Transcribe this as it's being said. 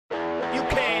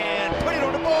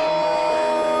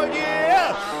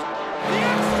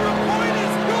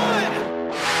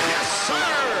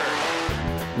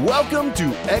Welcome to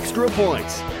Extra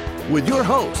Points with your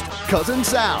host, Cousin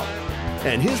Sal,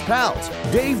 and his pals,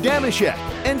 Dave Dameshek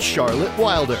and Charlotte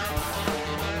Wilder.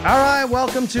 All right,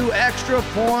 welcome to Extra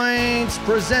Points,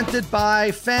 presented by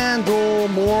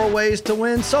FanDuel. More ways to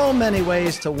win, so many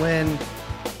ways to win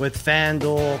with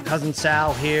FanDuel. Cousin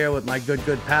Sal here with my good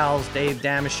pals, Dave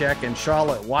Dameshek and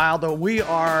Charlotte Wilder. We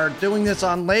are doing this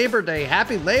on Labor Day.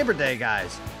 Happy Labor Day,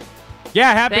 guys.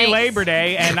 Yeah, happy Thanks. Labor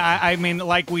Day. And I mean,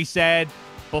 like we said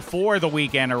before the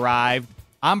weekend arrived,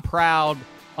 I'm proud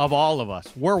of all of us.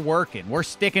 We're working. We're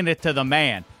sticking it to the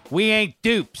man. We ain't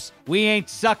dupes. We ain't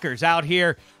suckers out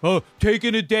here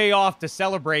taking a day off to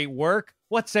celebrate work.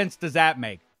 What sense does that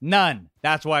make? None.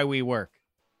 That's why we work.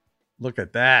 Look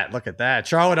at that. Look at that.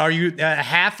 Charlotte, are you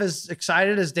half as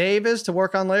excited as Dave is to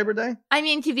work on Labor Day? I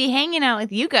mean, to be hanging out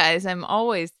with you guys, I'm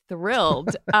always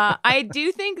thrilled. I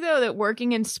do think, though, that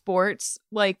working in sports,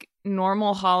 like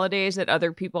normal holidays that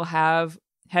other people have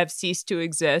ceased to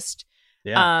exist.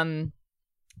 Yeah.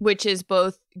 Which is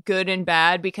both good and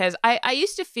bad, because I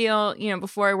used to feel,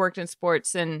 before I worked in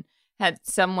sports and had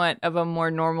somewhat of a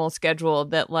more normal schedule,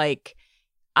 that like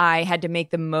I had to make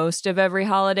the most of every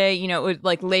holiday. It was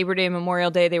like Labor Day,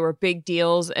 Memorial Day, they were big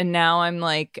deals. And now I'm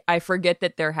like, I forget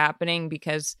that they're happening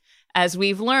because, as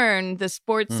we've learned, the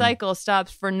sports cycle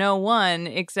stops for no one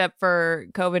except for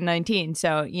COVID-19.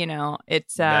 So,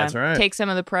 it's That's right. Take some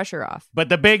of the pressure off. But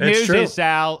the big It's news true. is,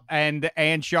 Sal, and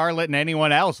Charlotte and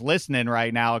anyone else listening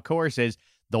right now, of course, is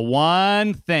the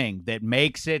one thing that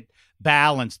makes it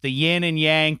balanced, the yin and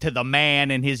yang to the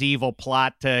man and his evil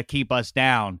plot to keep us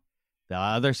down. The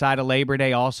other side of Labor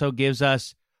Day also gives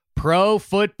us pro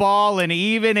football, and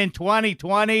even in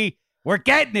 2020, we're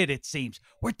getting it, it seems.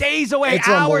 We're days away, It's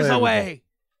hours unbelievable. away.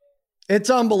 It's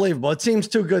unbelievable. It seems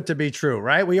too good to be true,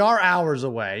 right? We are hours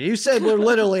away. You said we're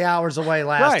literally hours away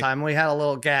last Right. time. We had a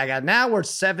little gag out. Now we're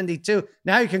 72.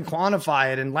 Now you can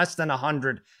quantify it in less than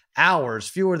 100 hours,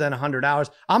 fewer than 100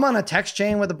 hours. I'm on a text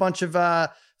chain with a bunch of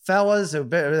fellas who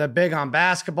are big on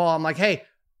basketball. I'm like, hey,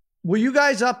 will you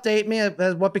guys update me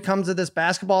as what becomes of this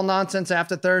basketball nonsense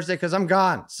after Thursday? Because I'm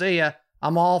gone. See ya.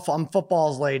 I'm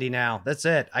football's lady now. That's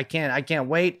it. I can't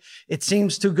wait. It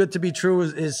seems too good to be true.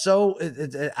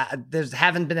 There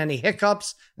haven't been any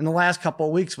hiccups in the last couple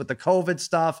of weeks with the COVID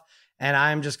stuff. And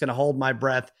I'm just going to hold my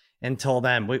breath until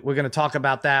then. We're going to talk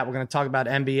about that. We're going to talk about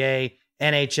NBA,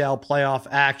 NHL playoff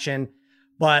action,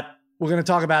 but we're going to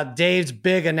talk about Dave's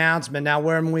big announcement. Now,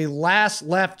 when we last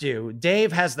left you,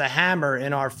 Dave has the hammer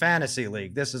in our fantasy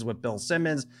league. This is with Bill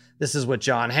Simmons. This is with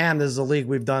John Hamm. This is a league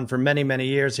we've done for many, many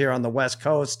years here on the West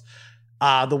Coast.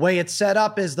 The way it's set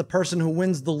up is the person who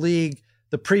wins the league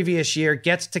the previous year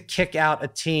gets to kick out a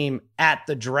team at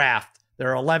the draft. There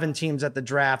are 11 teams at the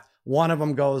draft. One of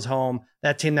them goes home.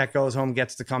 That team that goes home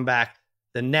gets to come back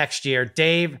the next year.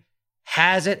 Dave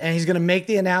has it, and he's going to make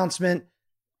the announcement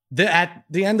at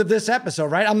the end of this episode,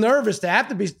 right? I'm nervous, to have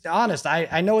to be honest.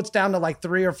 I know it's down to like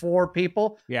 3 or 4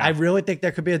 people. Yeah. I really think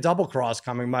there could be a double cross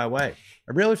coming my way.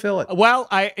 I really feel it. Well,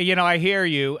 I hear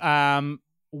you.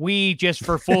 We just,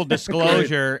 for full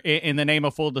disclosure, in the name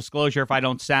of full disclosure, if I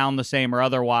don't sound the same or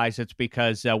otherwise, it's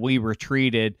because we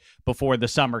retreated before the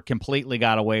summer completely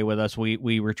got away with us.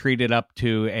 We retreated up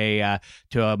to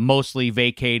a mostly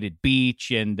vacated beach,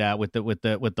 and with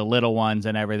the little ones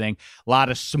and everything. A lot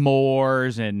of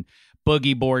s'mores and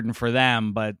boogie boarding for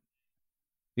them, but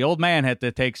the old man had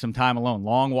to take some time alone.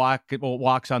 Long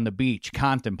walks on the beach,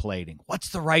 contemplating what's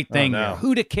the right thing there,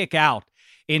 who to kick out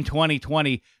in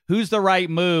 2020, who's the right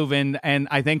move, and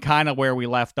I think kind of where we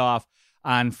left off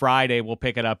on Friday, we'll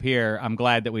pick it up here. I'm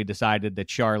glad that we decided that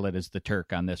Charlotte is the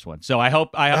Turk on this one. So I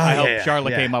hope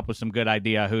Charlotte came up with some good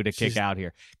idea who to kick out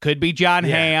here. Could be John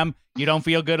Hamm. You don't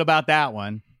feel good about that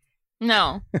one.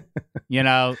 No,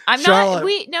 Charlotte. I'm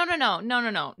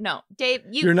not. No, Dave,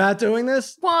 You're not doing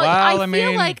this? Well, I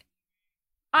feel like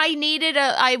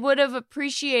I would have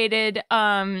appreciated,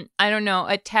 I don't know,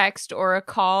 a text or a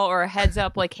call or a heads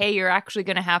up like, hey, you're actually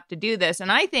going to have to do this.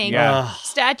 And I think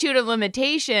statute of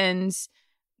limitations,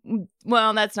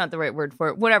 well, that's not the right word for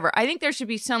it. Whatever. I think there should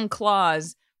be some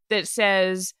clause that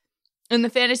says in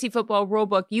the fantasy football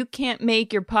rulebook, you can't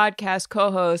make your podcast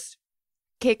co-host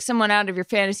kick someone out of your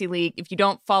fantasy league if you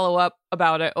don't follow up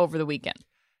about it over the weekend.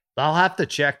 I'll have to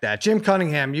check that. Jim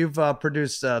Cunningham, you've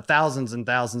produced thousands and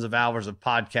thousands of hours of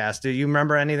podcasts. Do you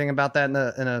remember anything about that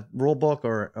in a rule book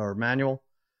or manual?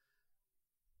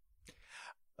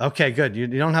 Okay, good. You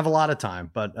don't have a lot of time,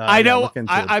 but I know. Look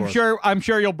into it I'm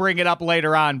sure you'll bring it up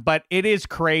later on. But it is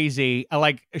crazy.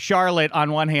 Like Charlotte,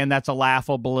 on one hand, that's a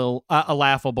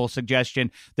laughable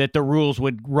suggestion that the rules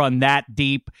would run that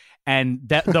deep and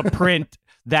that the print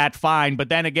that fine. But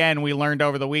then again, we learned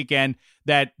over the weekend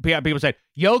that people said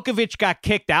Djokovic got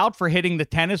kicked out for hitting the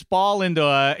tennis ball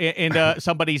into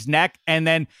somebody's neck, and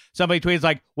then somebody tweets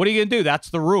like, "What are you gonna do? That's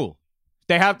the rule."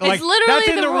 They have It's like literally that's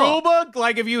in the the rule. rule book.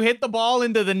 Like if you hit the ball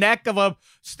into the neck of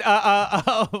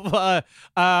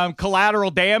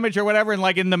collateral damage or whatever, and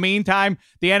like in the meantime,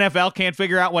 the NFL can't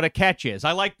figure out what a catch is.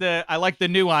 I like the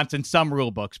nuance in some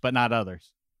rule books, but not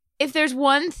others. If there's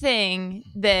one thing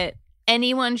that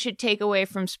anyone should take away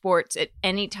from sports at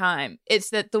any time, it's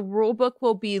that the rule book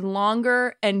will be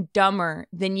longer and dumber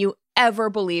than you ever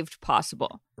believed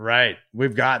possible. Right.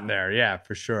 We've gotten there. Yeah,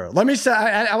 for sure. Let me say,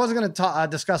 I wasn't going to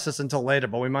discuss this until later,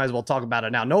 but we might as well talk about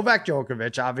it now. Novak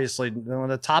Djokovic, obviously one of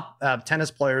the top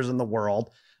tennis players in the world,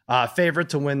 favorite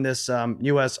to win this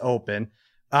U.S. Open,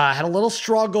 had a little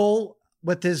struggle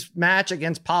with his match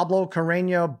against Pablo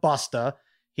Carreño Busta.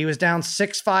 He was down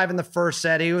 6-5 in the first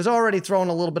set. He was already throwing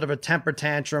a little bit of a temper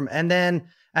tantrum. And then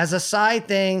as a side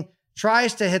thing,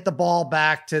 tries to hit the ball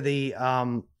back to the,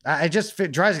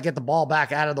 tries to get the ball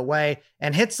back out of the way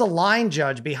and hits the line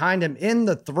judge behind him in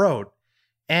the throat.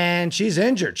 And she's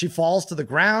injured. She falls to the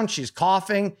ground. She's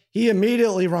coughing. He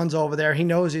immediately runs over there. He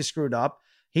knows he's screwed up.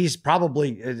 He's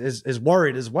probably is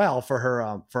worried as well for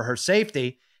her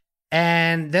safety.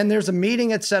 And then there's a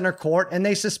meeting at center court and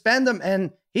they suspend him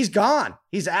and he's gone.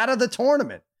 He's out of the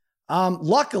tournament.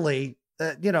 Luckily,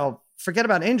 forget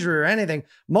about injury or anything.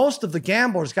 Most of the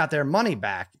gamblers got their money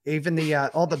back. Even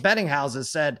all the betting houses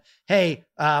said, hey,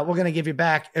 we're going to give you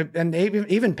back. And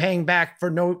even paying back for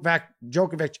Novak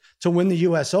Djokovic to win the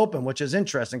US Open, which is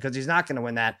interesting because he's not going to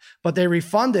win that. But they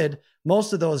refunded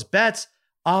most of those bets.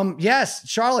 Yes,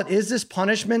 Charlotte, is this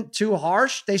punishment too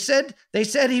harsh? They said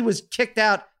he was kicked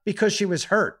out because she was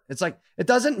hurt. It's like, it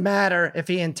doesn't matter if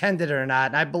he intended it or not.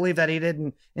 And I believe that he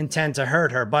didn't intend to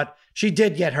hurt her, but she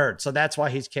did get hurt. So that's why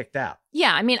he's kicked out.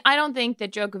 Yeah. I mean, I don't think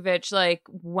that Djokovic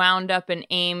wound up and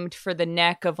aimed for the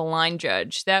neck of a line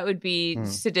judge. That would be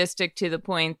sadistic to the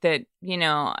point that,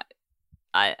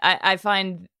 I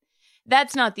find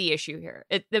that's not the issue here.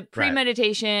 The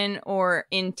premeditation or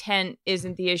intent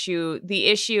isn't the issue. The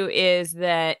issue is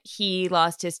that he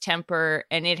lost his temper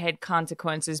and it had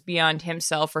consequences beyond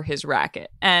himself or his racket.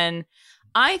 And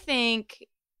I think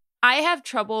I have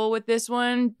trouble with this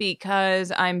one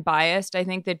because I'm biased. I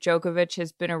think that Djokovic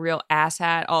has been a real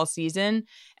asshat all season.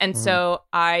 And so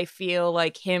I feel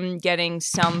like him getting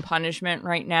some punishment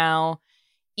right now,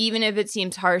 even if it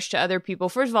seems harsh to other people,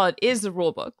 first of all, it is the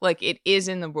rule book. It is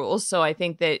in the rules. So I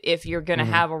think that if you're going to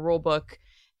have a rule book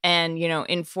and,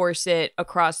 enforce it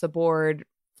across the board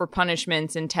for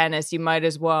punishments in tennis, you might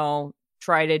as well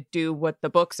try to do what the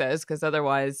book says, because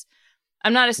otherwise,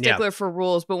 I'm not a stickler for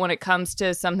rules, but when it comes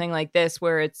to something like this,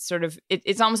 where it's sort of,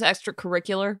 it's almost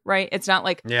extracurricular, right? It's not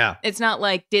like,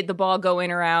 did the ball go in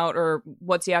or out, or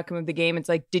what's the outcome of the game? It's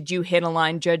like, did you hit a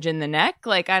line judge in the neck?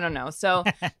 I don't know. So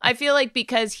I feel like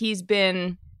because he's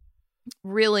been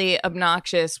really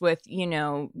obnoxious with,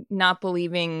 not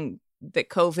believing that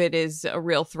COVID is a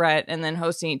real threat, and then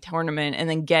hosting a tournament and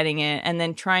then getting it and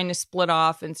then trying to split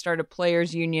off and start a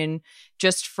players union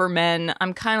just for men.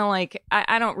 I'm kind of like,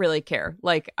 I don't really care.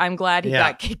 I'm glad he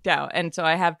got kicked out. And so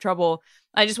I have trouble.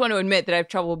 I just want to admit that I have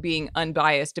trouble being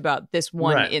unbiased about this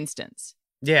one instance.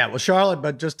 Yeah. Well, Charlotte,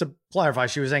 but just to clarify,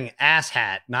 she was saying ass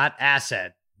hat, not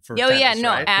asset for tennis,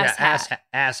 right? Ass hat.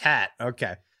 Ass hat.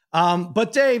 Okay.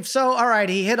 But Dave, so, all right,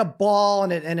 he hit a ball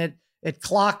and it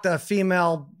clocked a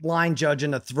female line judge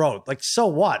in the throat. So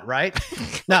what, right?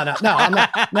 No, I'm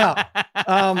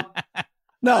not.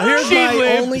 No, here's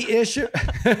my only issue.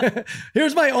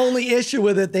 Here's my only issue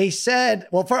with it. They said,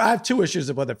 I have two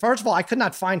issues with it. First of all, I could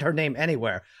not find her name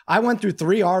anywhere. I went through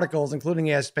 3 articles, including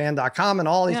ESPN.com and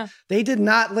all these. Yeah. They did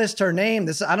not list her name.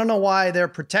 I don't know why they're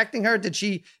protecting her.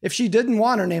 If she didn't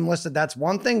want her name listed, that's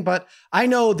one thing. But I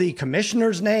know the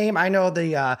commissioner's name. I know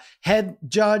the head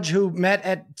judge who met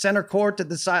at center court to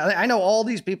decide. I know all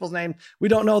these people's names. We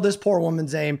don't know this poor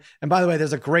woman's name. And by the way,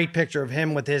 there's a great picture of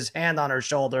him with his hand on her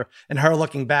shoulder and her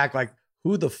looking back like,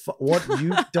 who the what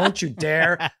you don't you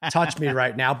dare touch me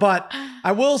right now. But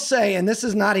I will say, and this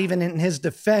is not even in his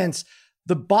defense,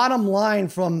 the bottom line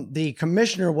from the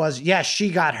commissioner was, yes, she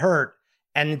got hurt,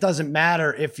 and it doesn't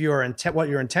matter if what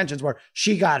your intentions were.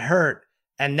 She got hurt,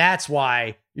 and that's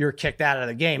why you're kicked out of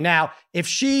the game. Now, if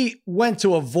she went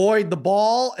to avoid the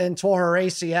ball and tore her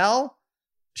ACL,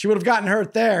 she would have gotten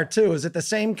hurt there too. Is it the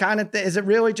same kind of thing? Is it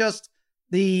really just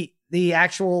the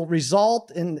actual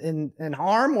result in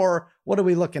harm, or what are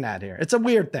we looking at here? It's a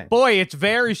weird thing. Boy, it's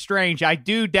very strange.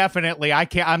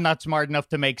 I'm not smart enough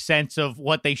to make sense of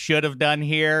what they should have done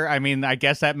here. I mean, I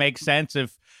guess that makes sense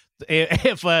if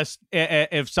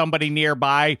if somebody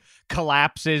nearby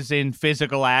collapses in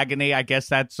physical agony, I guess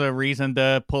that's a reason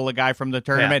to pull a guy from the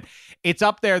tournament. Yeah. It's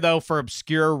up there though for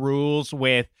obscure rules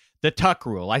with the tuck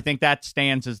rule. I think that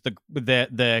stands as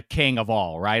the king of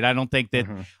all, right? I don't think that,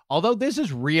 although this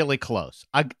is really close,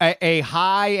 a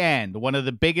high end, one of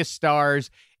the biggest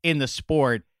stars in the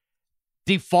sport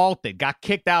defaulted, got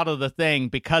kicked out of the thing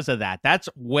because of that. That's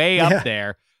way up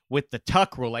there with the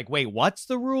tuck rule. Like, wait, what's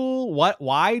the rule?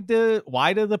 Why do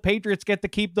the Patriots get to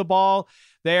keep the ball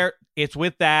there? It's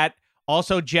with that.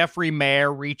 Also, Jeffrey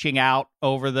Mayer reaching out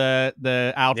over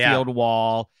the outfield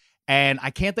wall. And I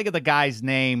can't think of the guy's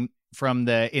name from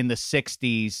in the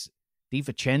 60s,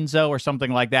 DiVincenzo or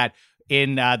something like that,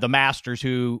 in the Masters,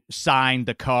 who signed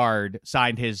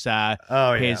his Sunday,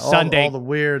 all the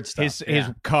weird stuff, his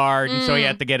card, and so he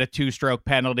had to get a 2-stroke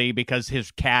penalty because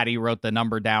his caddy wrote the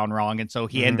number down wrong, and so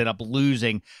he ended up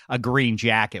losing a green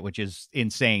jacket, which is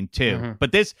insane too.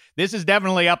 But this is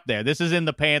definitely up there. This is in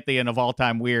the pantheon of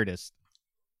all-time weirdest.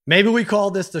 Maybe we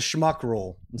call this the schmuck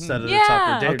rule instead of the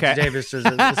Tucker. Davis, this is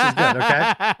good,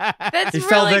 okay? That's he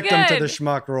fell victim to the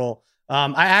schmuck rule.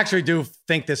 I actually do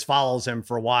think this follows him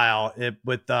for a while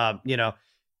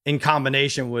in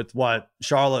combination with what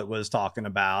Charlotte was talking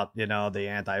about, the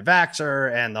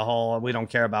anti-vaxxer and the whole, we don't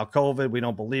care about COVID. We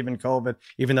don't believe in COVID,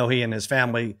 even though he and his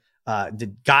family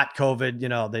got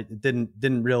COVID, they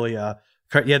didn't really,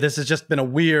 this has just been a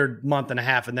weird month and a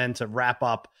half. And then to wrap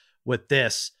up with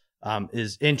this,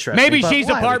 is interesting. Maybe she's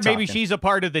a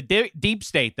part of the deep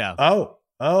state though.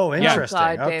 Oh, interesting.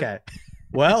 Oh, God, okay.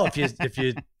 Well, if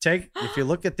you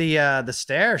look at the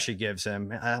stare she gives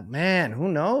him, man, who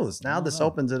knows? Now this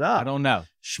opens it up. I don't know.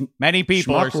 Many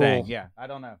people are saying, I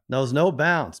don't know. Knows no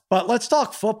bounds. But let's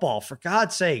talk football, for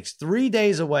God's sakes. 3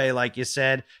 days away, like you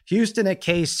said. Houston at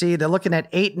KC. They're looking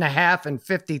at 8.5 and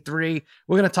 53.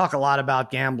 We're going to talk a lot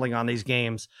about gambling on these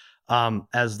games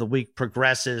as the week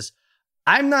progresses.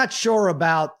 I'm not sure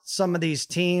about some of these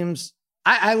teams.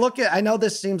 I know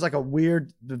this seems like a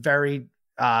weird, very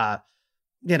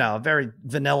very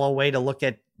vanilla way to look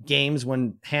at games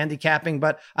when handicapping,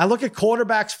 but I look at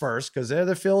quarterbacks first because they're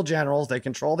the field generals. They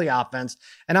control the offense.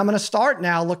 And I'm going to start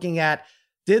now looking at,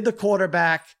 did the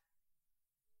quarterback,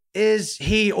 is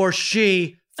he or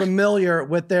she familiar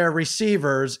with their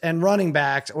receivers and running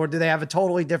backs, or do they have a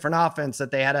totally different offense that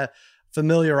they had to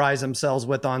familiarize themselves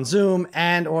with on Zoom,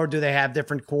 or do they have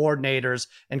different coordinators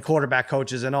and quarterback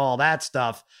coaches and all that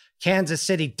stuff? Kansas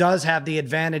City does have the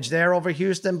advantage there over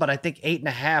Houston, but I think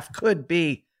 8.5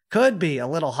 could be a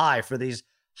little high for these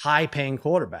high-paying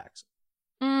quarterbacks.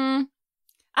 I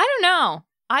don't know.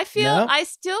 I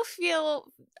still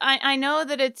feel. I know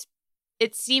that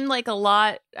it seemed like a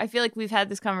lot. I feel like we've had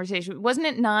this conversation. Wasn't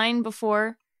it 9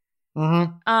 before?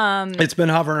 It's been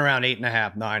hovering around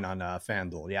 8.5, 9 on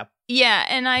FanDuel. Yep. Yeah,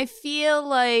 and I feel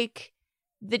like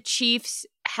the Chiefs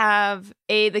have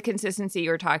the consistency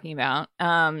you're talking about,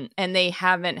 and they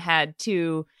haven't had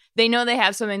to. They know they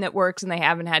have something that works, and they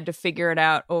haven't had to figure it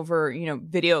out over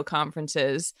video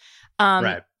conferences.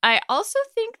 Right. I also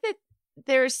think that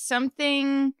there's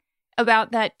something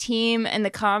about that team and the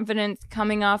confidence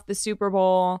coming off the Super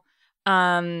Bowl.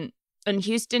 And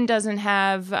Houston doesn't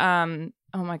have.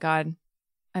 Oh my God,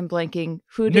 I'm blanking.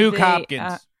 Nuke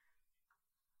Hopkins.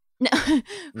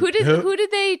 Who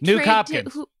did they Nuke trade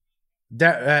Hopkins. to?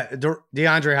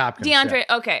 DeAndre Hopkins. DeAndre.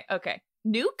 Yeah. Okay.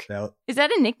 Nuke? Is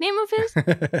that a nickname of his?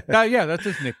 Yeah, that's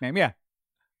his nickname. Yeah.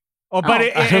 Oh, but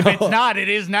if it's not, it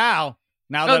is now.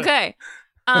 Okay.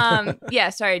 Yeah.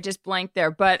 Sorry, just blanked there.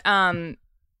 But I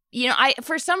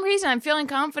for some reason I'm feeling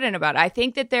confident about it. I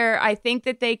think that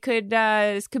they could.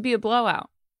 This could be a blowout.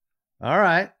 All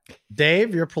right,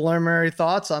 Dave, your preliminary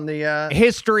thoughts on the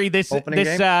history. This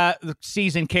game?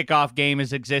 Season kickoff game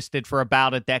has existed for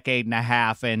about a decade and a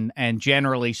half, and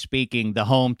generally speaking, the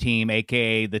home team,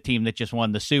 aka the team that just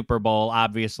won the Super Bowl,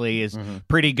 obviously is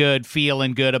pretty good,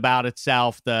 feeling good about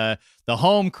itself. The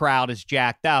home crowd is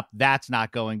jacked up. That's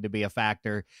not going to be a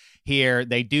factor here.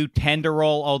 They do tend to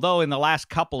roll, although in the last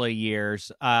couple of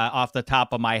years, off the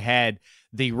top of my head,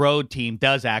 the road team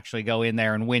does actually go in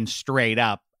there and win straight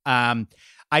up.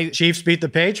 Chiefs beat the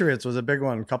Patriots was a big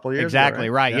one a couple of years ago. Exactly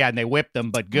right. Yeah, and they whipped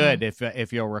them, but good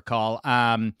if you'll recall.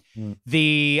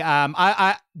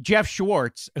 Jeff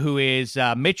Schwartz, who is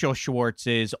Mitchell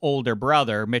Schwartz's older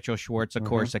brother, Mitchell Schwartz, of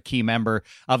course, a key member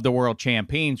of the World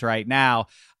Champions right now,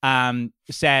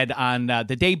 said on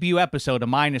the debut episode of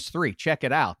 -3, check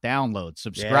it out, download,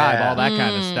 subscribe, all that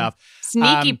kind of stuff.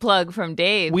 Sneaky plug from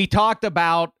Dave. We talked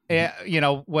about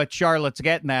what Charlotte's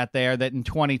getting at there, that in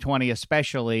 2020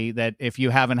 especially, that if you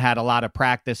haven't had a lot of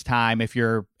practice time, if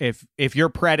you're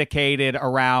predicated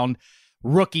around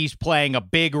rookies playing a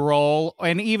big role.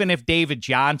 And even if David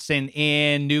Johnson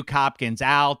in, Nuke Hopkins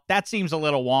out, that seems a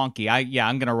little wonky.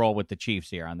 I'm going to roll with the Chiefs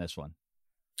here on this one.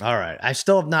 All right. I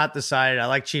still have not decided. I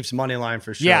like Chiefs money line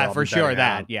for sure. Yeah, for sure.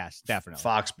 That. Yes, definitely.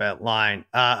 Fox Bet line,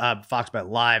 Fox Bet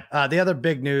Live. The other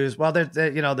big news, well,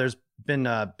 there's been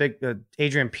a big,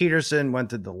 Adrian Peterson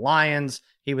went to the Lions.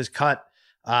 He was cut.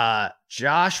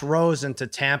 Josh Rosen to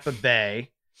Tampa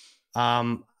Bay.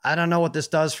 I don't know what this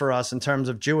does for us in terms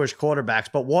of Jewish quarterbacks,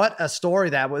 but what a story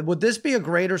that would this be a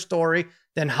greater story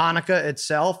than Hanukkah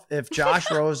itself if Josh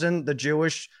Rosen, the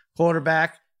Jewish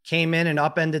quarterback, came in and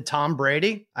upended Tom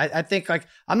Brady? I think, like,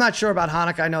 I'm not sure about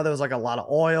Hanukkah. I know there was like a lot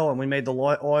of oil and we made the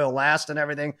oil last and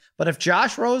everything, but if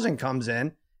Josh Rosen comes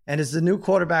in and is the new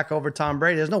quarterback over Tom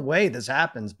Brady, there's no way this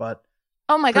happens, but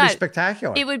oh my God,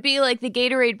 spectacular. It would be like the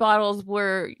Gatorade bottles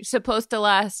were supposed to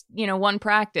last, one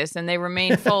practice and they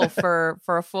remained full for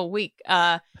a full week.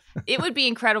 It would be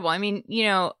incredible. I mean,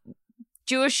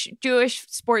 Jewish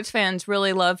sports fans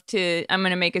really love to, I'm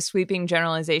going to make a sweeping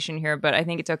generalization here, but I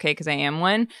think it's okay because I am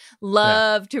one,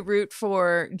 to root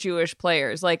for Jewish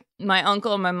players. Like my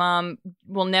uncle and my mom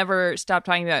will never stop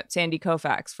talking about Sandy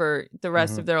Koufax for the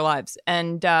rest of their lives.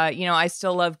 And, I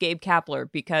still love Gabe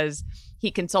Kapler because he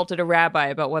consulted a rabbi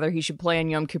about whether he should play on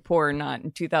Yom Kippur or not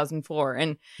in 2004.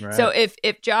 And so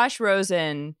if Josh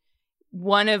Rosen,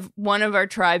 one of our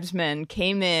tribesmen,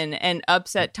 came in and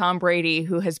upset Tom Brady,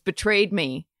 who has betrayed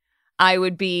me, I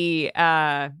would be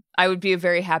a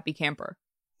very happy camper.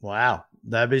 Wow.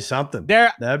 That'd be something.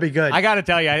 That'd be good. I got to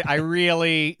tell you, I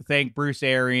really think Bruce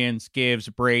Arians gives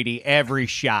Brady every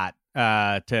shot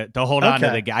to hold on to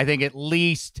the guy. I think at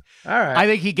least, all right. I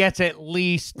think he gets at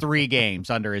least 3 games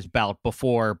under his belt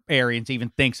before Arians even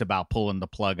thinks about pulling the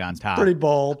plug on top. Pretty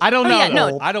bold. I don't know. Yeah,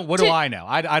 no, I don't. What do I know?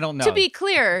 I don't know. To be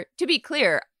clear,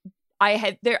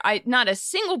 not a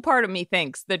single part of me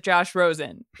thinks that Josh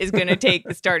Rosen is going to take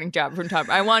the starting job from Tom.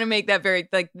 I want to make that very,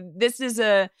 like, this is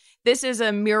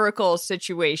a miracle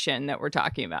situation that we're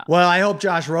talking about. Well, I hope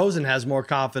Josh Rosen has more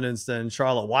confidence than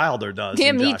Charlotte Wilder does.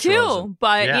 Yeah, me Josh too. Rosen.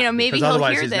 But maybe he'll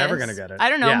hear he's this. Never gonna get it. I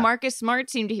don't know. Yeah. Marcus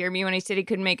Smart seemed to hear me when he said he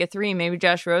couldn't make a 3. Maybe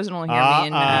Josh Rosen will hear me.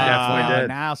 And definitely did.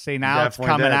 Now it's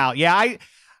coming out. Yeah,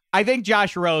 I think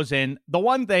Josh Rosen, the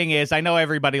one thing is, I know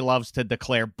everybody loves to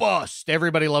declare bust.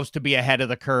 Everybody loves to be ahead of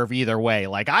the curve either way.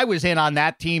 Like, I was in on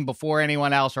that team before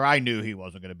anyone else, or I knew he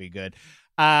wasn't going to be good.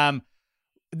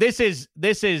 This is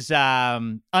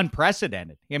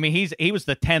unprecedented. I mean, he was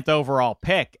the 10th overall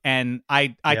pick, and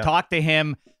I talked to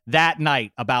him that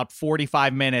night about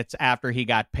 45 minutes after he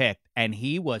got picked, and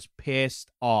he was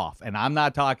pissed off. And I'm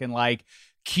not talking like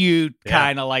cute,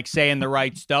 kind of like saying the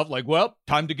right stuff, like, well,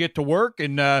 time to get to work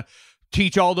and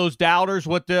teach all those doubters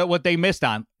what they missed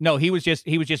on. No, he was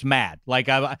just mad. Like,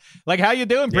 how you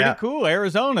doing? Pretty cool,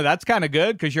 Arizona. That's kind of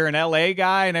good because you're an LA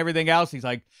guy and everything else. He's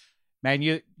like, man,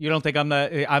 you don't think I'm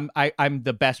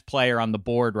the best player on the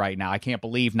board right now. I can't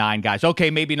believe 9 guys.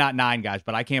 Okay, maybe not 9 guys,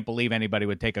 but I can't believe anybody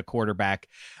would take a quarterback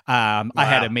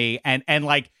ahead of me. And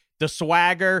like, the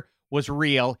swagger was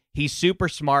real. He's super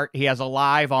smart. He has a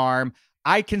live arm.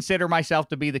 I consider myself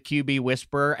to be the QB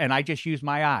whisperer, and I just use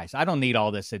my eyes. I don't need all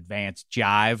this advanced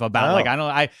jive about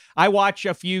I watch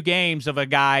a few games of a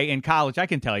guy in college. I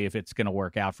can tell you if it's going to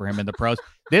work out for him in the pros.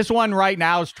 This one right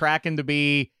now is tracking to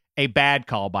be a bad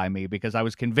call by me because I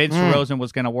was convinced Rosen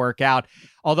was going to work out.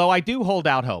 Although I do hold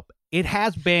out hope. It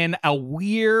has been a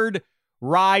weird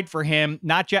ride for him.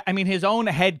 Not just, I mean, his own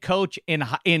head coach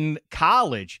in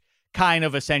college kind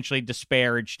of essentially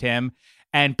disparaged him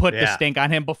and put the stink on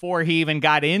him before he even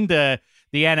got into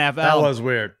the NFL. That was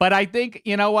weird. But I think,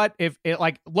 you know what?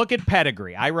 Look at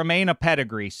pedigree. I remain a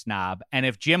pedigree snob. And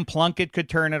if Jim Plunkett could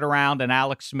turn it around and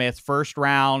Alex Smith, first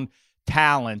round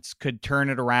talents, could turn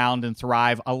it around and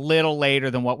thrive a little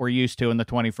later than what we're used to in the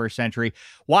 21st century,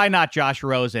 why not Josh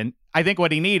Rosen? I think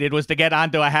what he needed was to get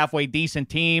onto a halfway decent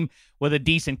team with a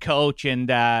decent coach.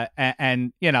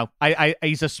 And you know,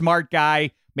 he's a smart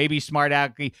guy, maybe smart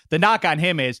out. The knock on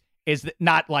him is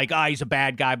not like, he's a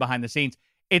bad guy behind the scenes.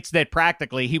 It's that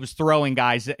practically he was throwing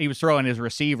his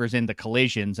receivers into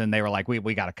collisions, and they were like,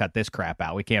 we got to cut this crap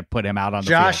out. We can't put him out on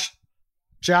the field.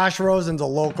 Josh Rosen's a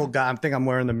local guy. I think I'm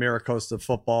wearing the Miracosta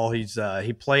football.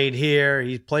 He played here.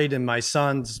 He played in my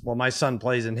son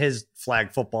plays in his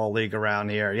flag football league around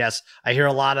here. Yes, I hear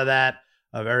a lot of that.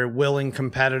 A very willing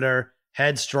competitor,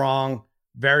 headstrong,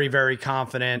 very, very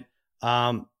confident.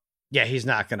 Yeah, he's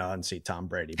not going to unseat Tom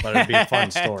Brady, but it'd be a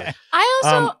fun story. I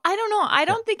don't know. I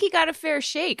don't think he got a fair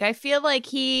shake. I feel like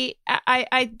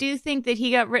I do think that he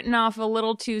got written off a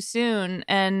little too soon.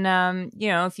 And, you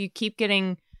know, if you keep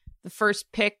getting the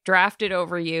first pick drafted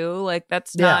over you, like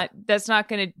that's not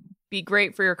going to be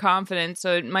great for your confidence.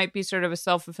 So it might be sort of a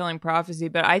self-fulfilling prophecy.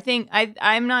 But I think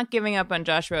I'm not giving up on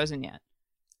Josh Rosen yet.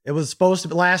 It was supposed to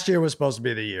be, last year was supposed to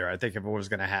be the year, I think, if it was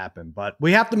going to happen. But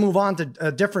we have to move on to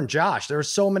a different Josh. There are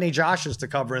so many Joshes to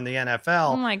cover in the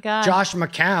NFL. Oh, my God. Josh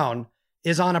McCown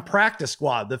is on a practice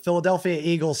squad. The Philadelphia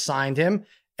Eagles signed him.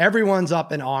 Everyone's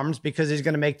up in arms because he's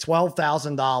going to make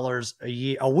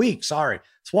 $12,000 a week.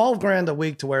 $12,000 a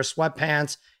week to wear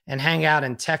sweatpants and hang out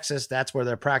in Texas. That's where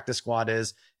their practice squad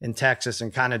is, in Texas,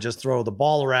 and kind of just throw the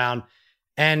ball around.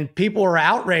 And people are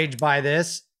outraged by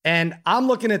this. And I'm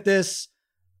looking at this.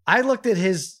 I look at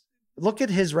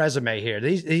his resume here.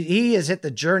 He has hit the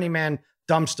journeyman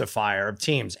dumpster fire of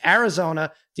teams: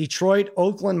 Arizona, Detroit,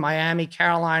 Oakland, Miami,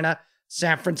 Carolina,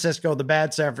 San Francisco, the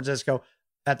bad San Francisco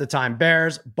at the time,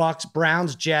 Bears, Bucks,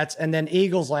 Browns, Jets, and then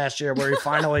Eagles last year, where he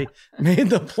finally made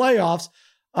the playoffs.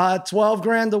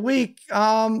 $12,000 a week.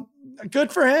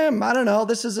 Good for him. I don't know.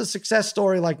 This is a success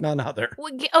story like none other.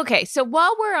 Okay, so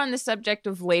while we're on the subject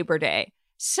of Labor Day,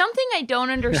 something I don't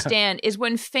understand is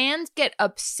when fans get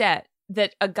upset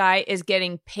that a guy is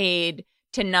getting paid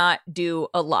to not do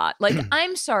a lot. Like,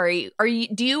 I'm sorry,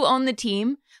 do you own the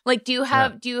team? Like, do you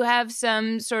have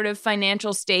some sort of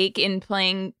financial stake in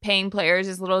paying players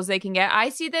as little as they can get? I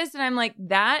see this and I'm like,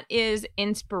 that is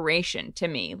inspiration to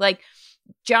me. Like,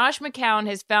 Josh McCown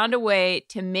has found a way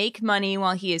to make money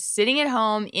while he is sitting at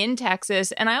home in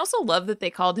Texas. And I also love that they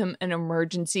called him an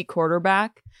emergency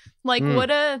quarterback. Like, what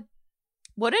a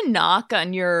knock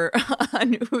on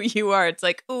on who you are. It's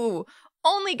like, ooh,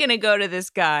 only gonna go to this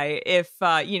guy if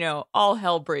all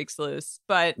hell breaks loose.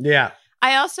 But yeah,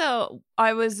 I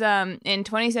was in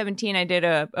 2017, I did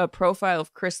a profile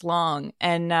of Chris Long,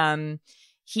 and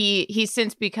he's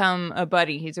since become a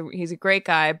buddy. He's a great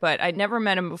guy, but I'd never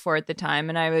met him before at the time.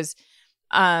 And I was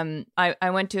I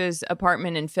went to his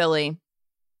apartment in Philly,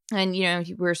 and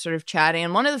we were sort of chatting.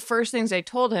 And one of the first things I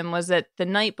told him was that the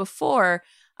night before,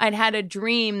 I'd had a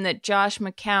dream that Josh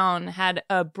McCown had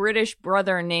a British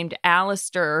brother named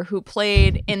Alistair who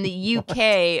played in the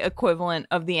UK equivalent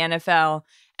of the NFL.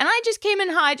 And I just came in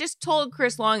high. I just told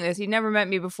Chris Long this. He'd never met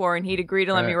me before, and he'd agreed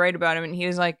to let me write about him. And he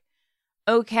was like,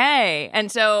 okay.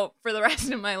 And so for the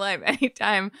rest of my life,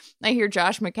 anytime I hear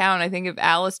Josh McCown, I think of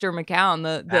Alistair McCown,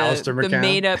 the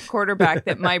made-up quarterback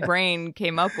that my brain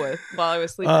came up with while I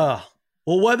was sleeping.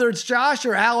 Well, whether it's Josh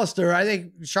or Alistair, I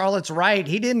think Charlotte's right.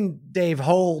 He didn't, Dave,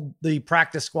 hold the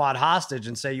practice squad hostage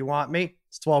and say, "You want me?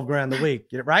 It's $12,000 a week."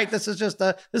 Right? This is just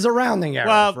a rounding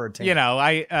error for a team.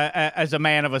 I as a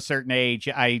man of a certain age,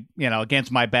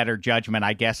 against my better judgment,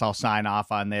 I guess I'll sign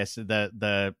off on this.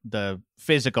 The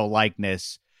physical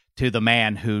likeness to the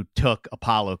man who took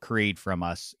Apollo Creed from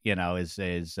us, is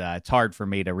it's hard for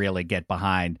me to really get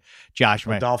behind Josh.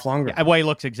 Dolph Lundgren. Well, he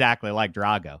looks exactly like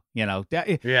Drago.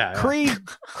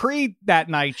 Creed that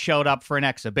night showed up for an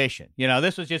exhibition.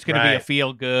 This was just going to be a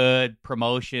feel-good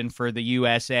promotion for the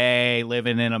USA,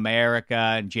 living in America,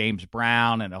 and James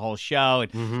Brown and the whole show.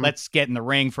 And let's get in the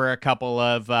ring for a couple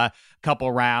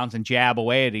rounds and jab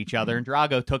away at each other. And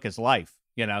Drago took his life.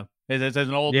 As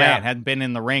an old man, hadn't been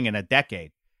in the ring in a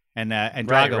decade. And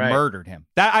Drago murdered him.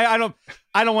 I don't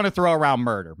want to throw around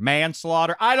murder,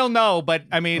 manslaughter. I don't know, but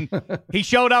I mean, he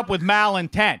showed up with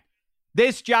malintent.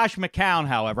 This Josh McCown,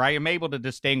 however, I am able to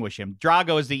distinguish him.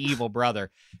 Drago is the evil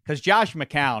brother, because Josh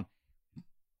McCown,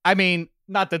 I mean,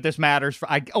 not that this matters,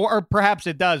 or perhaps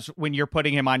it does when you're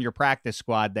putting him on your practice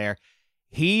squad there.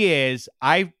 He is.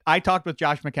 I talked with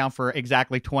Josh McCown for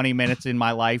exactly 20 minutes in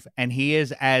my life, and he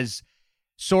is as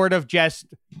sort of just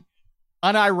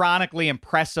unironically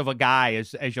impressive a guy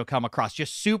as you'll come across.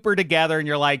 Just super together, and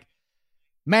you're like,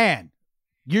 man,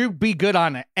 you'd be good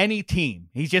on any team.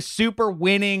 He's just super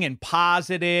winning and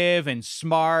positive and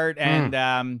smart,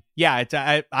 and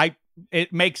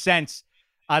it makes sense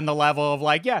on the level of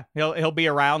like, he'll be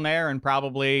around there and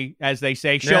probably, as they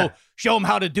say, show him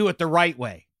how to do it the right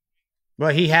way. Well,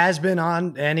 he has been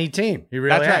on any team. He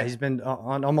really has. Right. He's been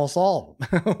on almost all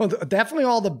of them. Definitely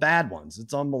all the bad ones.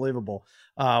 It's unbelievable.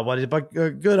 But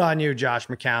good on you, Josh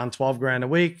McCown. $12,000 a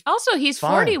week. Also, he's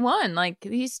 41. Like,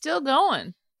 he's still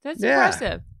going. That's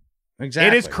impressive. Exactly.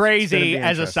 It is crazy.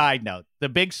 As a side note, the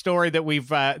big story that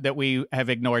we have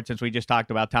ignored since we just talked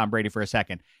about Tom Brady for a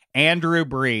second, Andrew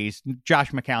Brees,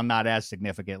 Josh McCown not as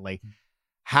significantly,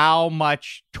 how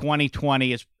much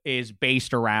 2020 is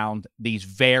based around these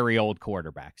very old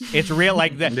quarterbacks. It's real,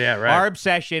 like that. Our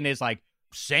obsession is like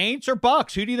Saints or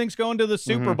Bucks. Who do you think's going to the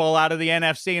Super Bowl out of the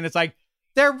NFC? And it's like,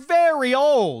 they're very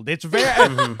old. It's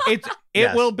very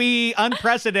it will be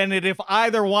unprecedented if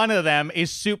either one of them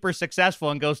is super successful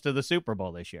and goes to the Super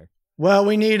Bowl this year. Well,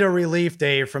 we need a relief,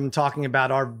 Dave, from talking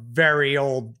about our very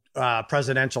old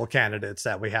presidential candidates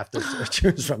that we have to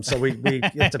choose from. So we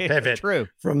get to pivot True.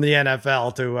 from the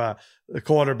NFL to the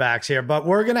quarterbacks here. But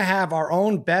we're going to have our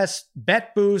own best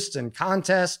bet boosts and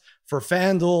contests for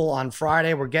FanDuel on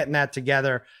Friday. We're getting that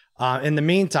together. In the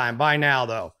meantime, by now,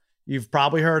 though, you've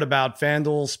probably heard about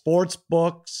FanDuel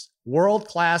Sportsbook's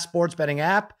world-class sports betting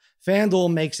app.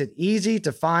 FanDuel makes it easy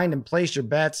to find and place your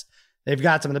bets. They've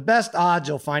got some of the best odds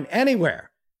you'll find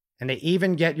anywhere. And they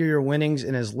even get you your winnings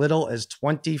in as little as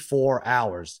 24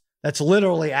 hours. That's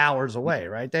literally hours away,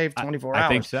 right, Dave? 24 hours. I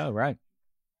think so, right.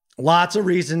 Lots of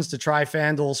reasons to try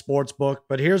FanDuel Sportsbook,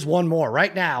 but here's one more.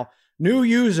 Right now, new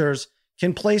users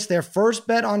can place their first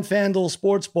bet on FanDuel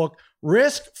Sportsbook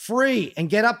risk-free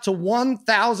and get up to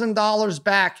 $1,000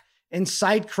 back in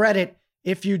site credit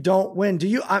if you don't win.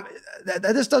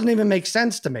 This doesn't even make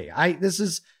sense to me.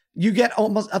 You get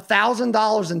almost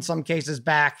 $1,000 in some cases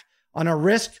back on a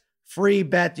risk-free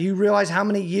bet. Do you realize how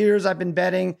many years I've been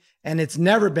betting and it's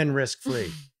never been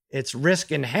risk-free? It's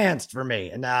risk-enhanced for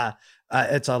me. And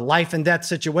it's a life and death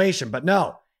situation, but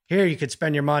no. Here you could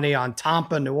spend your money on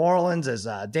Tampa, New Orleans, as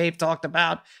Dave talked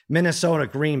about, Minnesota,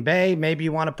 Green Bay. Maybe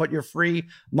you want to put your free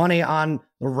money on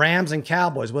the Rams and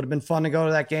Cowboys. Would have been fun to go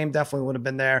to that game. Definitely would have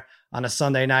been there on a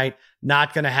Sunday night.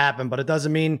 Not going to happen, but it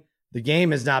doesn't mean the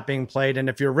game is not being played. And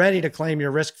if you're ready to claim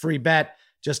your risk-free bet,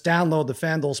 just download the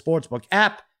FanDuel Sportsbook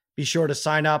app. Be sure to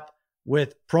sign up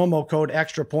with promo code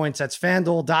Extra Points. That's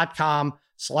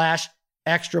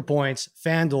FanDuel.com/Extra Points.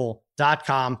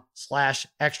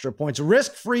 FanDuel.com/Extra Points.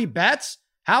 Risk-free bets?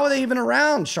 How are they even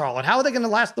around, Charlotte? How are they going to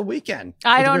last the weekend?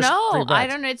 I don't know.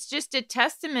 It's just a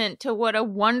testament to what a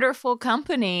wonderful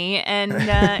company. And,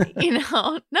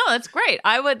 no, that's great.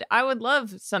 I would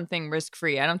love something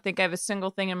risk-free. I don't think I have a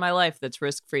single thing in my life that's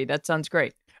risk-free. That sounds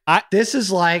great. This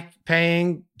is like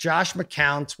paying Josh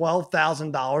McCown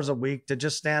 $12,000 a week to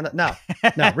just stand up. No,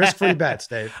 risk-free bets,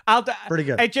 Dave. Pretty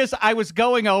good. I was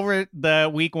going over the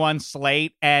week one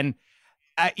slate, and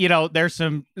there's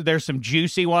some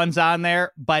juicy ones on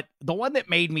there, but the one that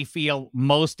made me feel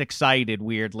most excited,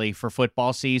 weirdly, for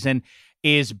football season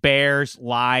is Bears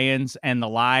Lions, and the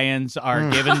Lions are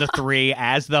given the 3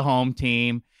 as the home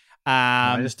team.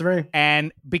 -3,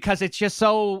 and because it's just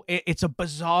it's a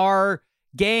bizarre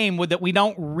game that we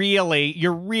don't really,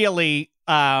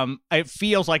 it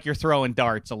feels like you're throwing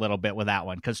darts a little bit with that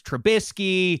one, because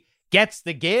Trubisky gets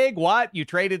the gig. What? You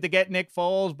traded to get Nick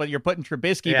Foles, but you're putting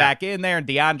Trubisky back in there and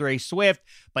DeAndre Swift,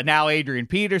 but now Adrian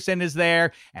Peterson is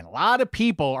there. And a lot of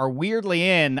people are weirdly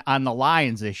in on the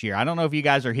Lions this year. I don't know if you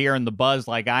guys are hearing the buzz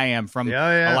like I am from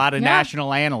a lot of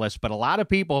national analysts, but a lot of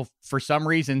people, for some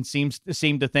reason, seem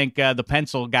to think the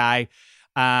pencil guy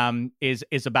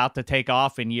is about to take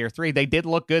off in year 3. They did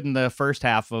look good in the first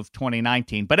half of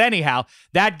 2019. But anyhow,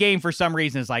 that game for some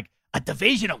reason is like a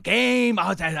divisional game.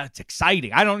 Oh, that's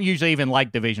exciting. I don't usually even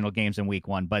like divisional games in week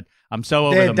 1, but I'm so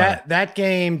over the moon. That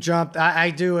game jumped. I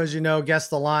do, as you know, guess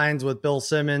the lines with Bill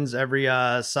Simmons every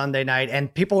Sunday night,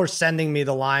 and people are sending me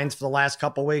the lines for the last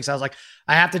couple of weeks. I was like,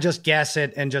 I have to just guess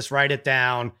it and just write it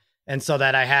down, and so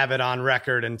that I have it on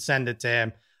record and send it to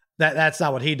him. That's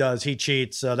not what he does. He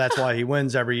cheats, so that's why he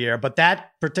wins every year. But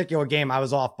that particular game, I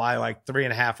was off by like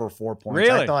 3.5 or 4 points.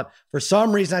 Really? For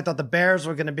some reason, the Bears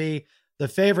were going to be the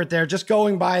favorite there, just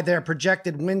going by their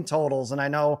projected win totals. And I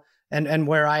know, and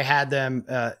where I had them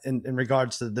in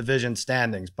regards to the division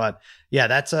standings. But yeah,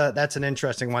 that's an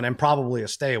interesting one, and probably a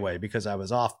stay away because I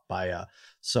was off by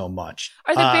so much.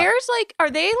 Are the Bears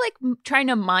are they trying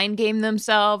to mind game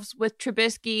themselves with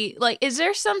Trubisky? Like, is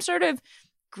there some sort of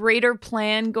greater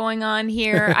plan going on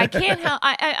here? I can't help.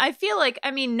 I feel like,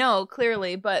 no,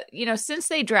 clearly, but since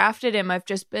they drafted him, I've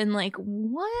just been like,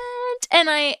 what? And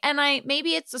I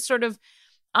maybe it's a sort of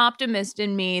optimist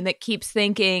in me that keeps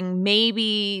thinking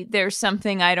maybe there's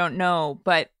something I don't know,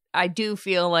 but I do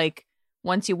feel like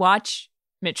once you watch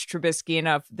Mitch Trubisky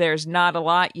enough, there's not a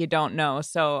lot you don't know.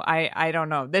 So I don't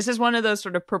know. This is one of those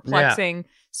sort of perplexing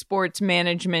sports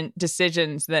management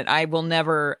decisions that I will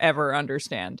never, ever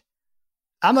understand.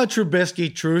 I'm a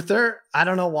Trubisky truther. I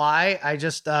don't know why. I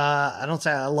just, I don't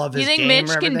say I love his game. You think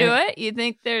Mitch can do it? You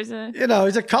think there's a...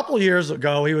 he's a couple years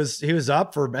ago, he was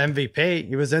up for MVP.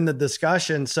 He was in the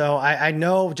discussion. So I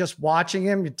know just watching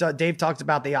him, Dave talked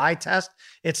about the eye test.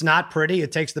 It's not pretty.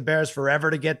 It takes the Bears forever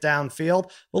to get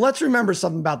downfield. But let's remember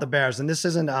something about the Bears. And this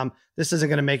isn't going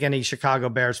to make any Chicago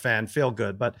Bears fan feel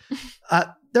good, but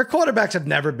their quarterbacks have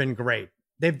never been great.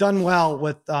 They've done well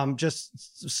with just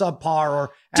subpar or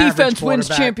defense wins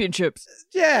championships.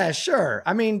 Yeah, sure.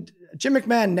 Jim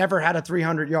McMahon never had a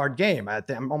 300-yard game.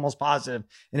 I'm almost positive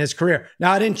in his career.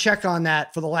 Now, I didn't check on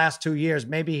that for the last 2 years.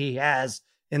 Maybe he has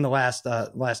in the last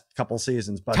couple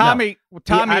seasons. But Tommy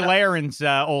Lahiren's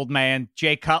old man,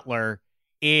 Jay Cutler,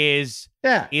 is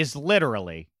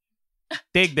literally,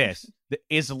 dig this,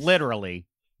 is literally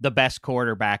the best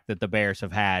quarterback that the Bears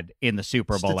have had in the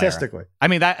Super Bowl statistically. Era. I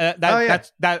mean, I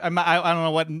don't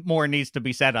know what more needs to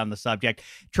be said on the subject.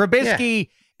 Trubisky,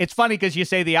 it's funny because you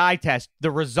say the eye test,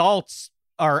 the results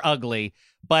are ugly,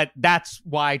 but that's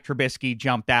why Trubisky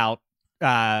jumped out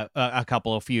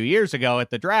a few years ago at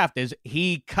the draft. Is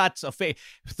he cuts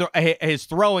his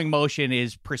throwing motion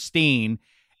is pristine.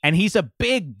 And he's a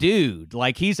big dude.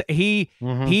 Like he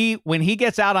when he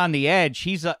gets out on the edge,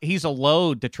 he's a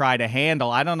load to try to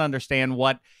handle. I don't understand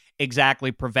what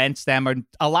exactly prevents them. And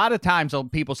a lot of times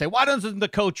people say, why doesn't the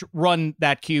coach run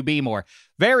that QB more?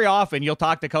 Very often you'll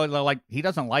talk to coach, like, he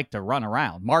doesn't like to run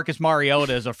around. Marcus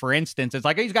Mariota for instance, it's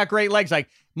like, he's got great legs. Like,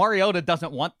 Mariota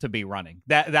doesn't want to be running.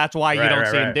 That's why you don't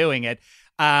see him doing it.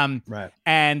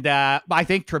 And I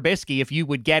think Trubisky, if you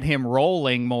would get him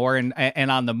rolling more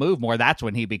and on the move more, that's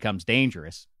when he becomes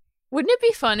dangerous. Wouldn't it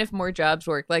be fun if more jobs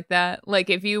worked like that?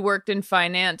 Like if you worked in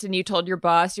finance and you told your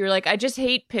boss, you're like, I just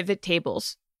hate pivot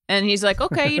tables. And he's like,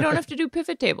 okay, you don't have to do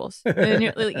pivot tables. And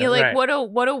you're like, what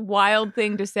a wild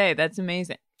thing to say. That's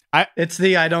amazing. It's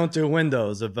the I don't do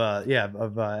windows of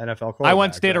NFL. I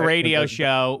once did a radio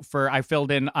show I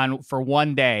filled in on for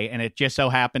one day, and it just so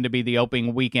happened to be the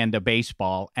opening weekend of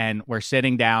baseball. And we're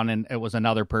sitting down, and it was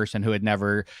another person who had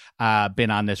never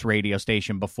been on this radio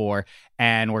station before,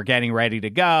 and we're getting ready to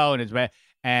go,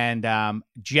 and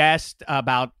just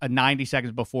about 90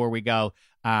 seconds before we go,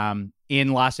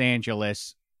 in Los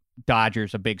Angeles,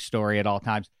 Dodgers, a big story at all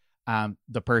times.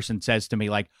 The person says to me,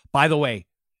 like, by the way,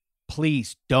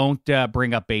 please don't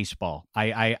bring up baseball.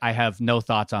 I have no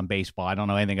thoughts on baseball. I don't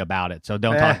know anything about it. So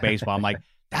don't talk baseball. I'm like,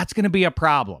 that's going to be a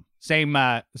problem. Same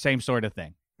sort of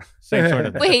thing. Same sort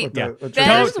of thing. Wait,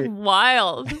 that is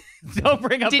wild. Don't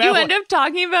bring up Did you end up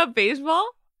talking about baseball?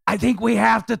 I think we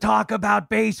have to talk about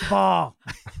baseball.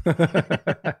 Oh my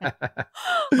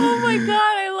God.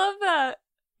 I love that.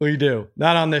 We do.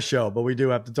 Not on this show, but we do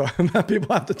have to talk about,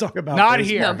 people have to talk about Not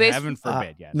baseball. here. Heaven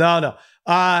forbid. Yes. No.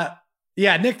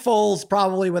 Yeah, Nick Foles,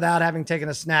 probably without having taken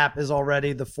a snap, is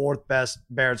already the fourth best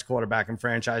Bears quarterback in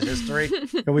franchise history.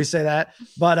 Can we say that?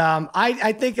 But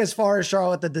I think as far as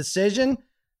Charlotte, the decision,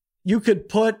 you could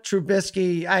put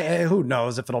Trubisky, who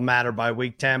knows if it'll matter by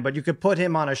week 10, but you could put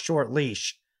him on a short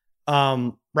leash.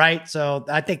 Right? So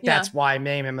I think that's why I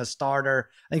made him a starter.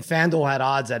 I think FanDuel had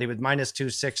odds that he was minus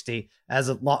 260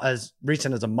 as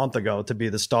recent as a month ago to be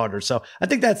the starter. So I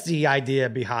think that's the idea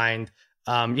behind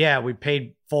we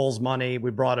paid Foles money.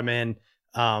 We brought him in,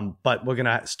 but we're going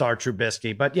to start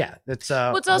Trubisky. But yeah, it's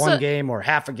also, one game or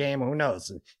half a game. Who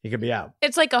knows? He could be out.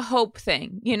 It's like a hope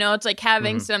thing. You know, it's like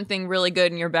having something really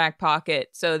good in your back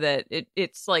pocket so that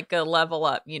it's like a level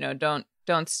up. You know, don't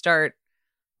start.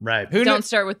 Right. Don't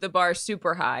start with the bar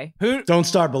super high. Don't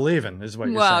start believing is what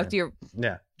you're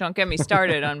saying. Don't get me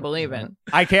started on believing.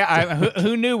 I can't.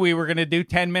 Who knew we were going to do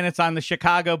 10 minutes on the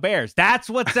Chicago Bears? That's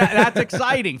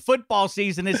exciting. Football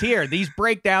season is here. These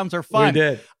breakdowns are fun. We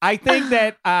did. I think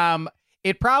that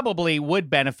it probably would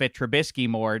benefit Trubisky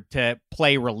more to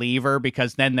play reliever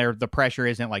because then the pressure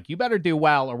isn't like, you better do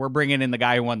well or we're bringing in the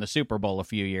guy who won the Super Bowl a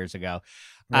few years ago.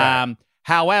 Right.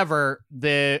 However,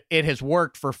 it has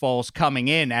worked for Foles coming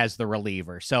in as the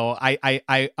reliever. So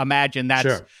I imagine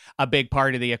that's a big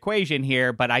part of the equation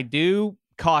here. But I do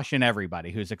caution everybody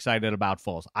who's excited about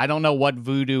Foles. I don't know what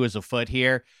voodoo is afoot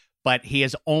here, but he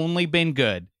has only been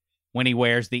good when he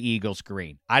wears the Eagles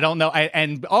green. I don't know.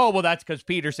 That's because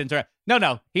Peterson's.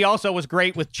 No. He also was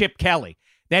great with Chip Kelly.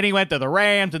 Then he went to the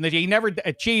Rams, and he never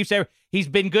achieved. He's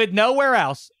been good nowhere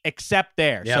else except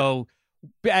there. Yep. So.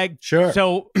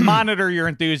 So monitor your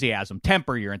enthusiasm,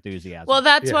 temper your enthusiasm. Well,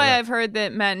 that's why I've heard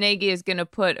that Matt Nagy is going to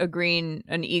put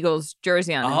an Eagles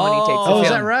jersey on him when he takes the field. Is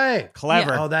that right? Clever.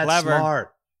 Yeah. Oh, that's clever.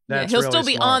 Smart. That's he'll really still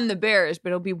be smart. on the Bears,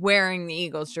 but he'll be wearing the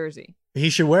Eagles jersey.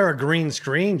 He should wear a green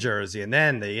screen jersey, and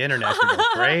then the internet can go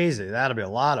crazy. That'll be a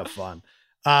lot of fun.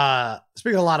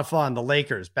 Speaking of a lot of fun, the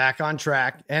Lakers back on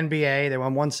track. NBA, they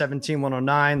won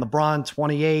 117-109. LeBron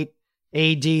 28,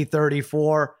 AD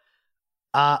 34.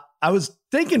 I was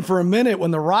thinking for a minute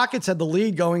when the Rockets had the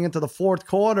lead going into the fourth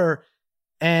quarter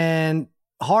and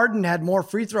Harden had more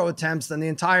free throw attempts than the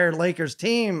entire Lakers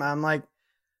team. I'm like,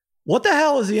 what the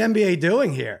hell is the NBA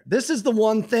doing here? This is the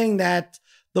one thing that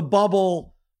the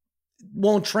bubble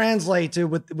won't translate to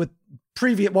with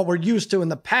previous, what we're used to in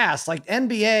the past. Like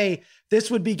NBA, this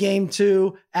would be game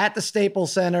 2 at the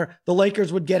Staples Center. The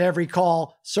Lakers would get every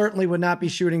call, certainly would not be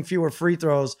shooting fewer free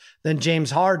throws than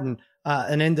James Harden,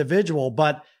 an individual.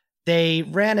 But they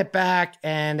ran it back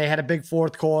and they had a big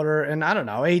fourth quarter. And I don't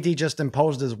know, AD just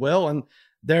imposed his will and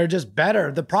they're just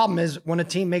better. The problem is when a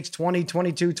team makes 20,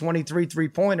 22, 23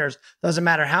 3-pointers, doesn't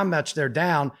matter how much they're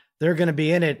down, they're going to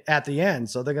be in it at the end.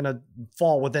 So they're going to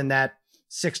fall within that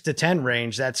 6 to 10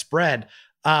 range, that spread.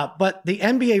 But the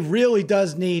NBA really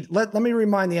does need, let me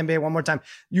remind the NBA one more time.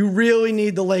 You really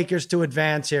need the Lakers to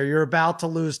advance here. You're about to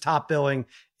lose top billing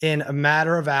in a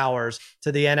matter of hours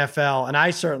to the NFL. And I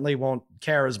certainly won't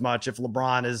care as much if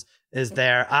LeBron is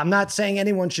there. I'm not saying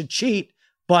anyone should cheat,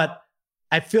 but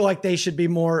I feel like they should be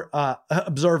more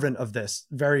observant of this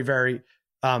very, very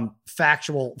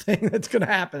factual thing that's going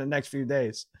to happen in the next few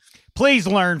days. Please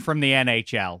learn from the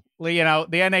NHL. You know,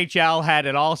 the NHL had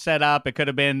it all set up. It could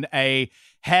have been a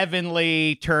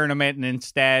heavenly tournament, and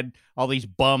instead all these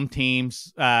bum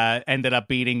teams ended up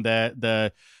beating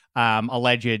the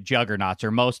alleged juggernauts,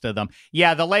 or most of them.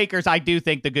 Yeah, the Lakers, I do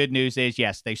think the good news is,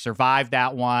 yes, they survived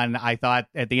that one. I thought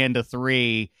at the end of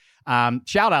 3,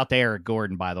 shout out to Eric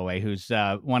Gordon, by the way, who's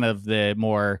one of the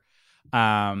more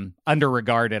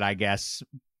underregarded, I guess,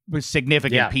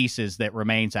 significant pieces that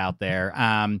remains out there.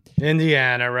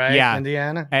 Indiana, right? Yeah.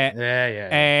 Indiana? Yeah.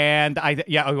 And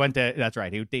we went to, that's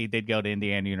right. He did go to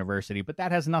Indiana University, but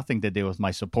that has nothing to do with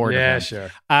my support of him. Sure.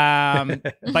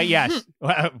 But yes,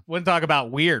 we'll talk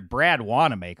about weird. Brad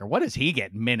Wanamaker. What does he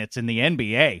get minutes in the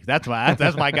NBA? That's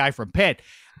my guy from Pitt.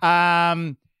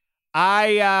 I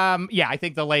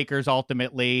think the Lakers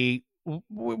ultimately,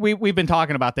 we've been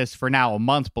talking about this for now a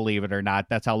month, believe it or not.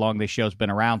 That's how long this show's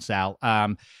been around, Sal.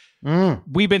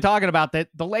 We've been talking about that.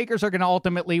 The Lakers are going to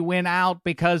ultimately win out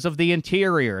because of the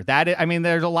interior.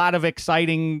 There's a lot of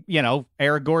exciting,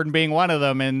 Eric Gordon being one of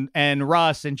them, and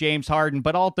Russ and James Harden.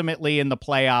 But ultimately in the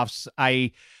playoffs,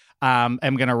 I am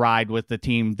going to ride with the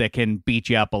team that can beat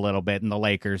you up a little bit, and the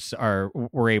Lakers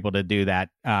were able to do that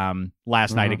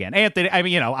last night again.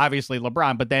 Anthony, obviously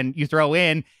LeBron, but then you throw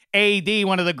in AD,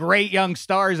 one of the great young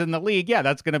stars in the league. Yeah,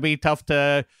 that's going to be tough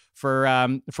for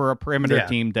a perimeter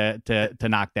team to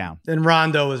knock down. And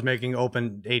Rondo is making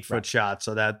open 8-foot shots,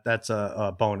 so that's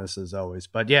a bonus as always.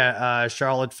 But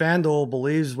Charlotte FanDuel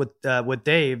believes with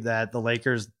Dave that the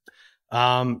Lakers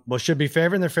should be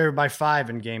favored. And they're favored by 5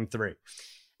 in Game 3.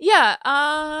 Yeah,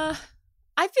 I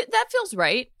feel that feels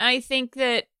right. I think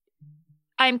that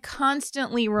I'm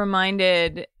constantly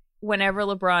reminded whenever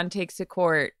LeBron takes a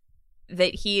court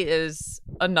that he is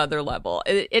another level.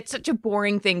 It's such a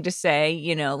boring thing to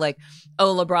say, like,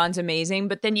 oh, LeBron's amazing.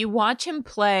 But then you watch him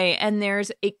play and there's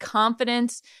a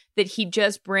confidence that he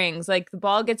just brings. Like, the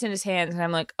ball gets in his hands and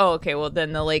I'm like, oh, okay, well,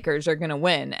 then the Lakers are going to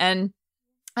win. And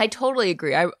I totally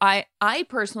agree. I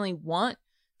personally want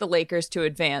the Lakers to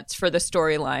advance for the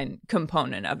storyline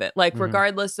component of it. Like,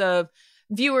 regardless of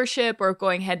viewership or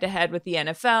going head to head with the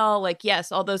NFL, like,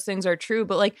 yes, all those things are true,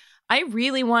 but like, I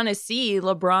really want to see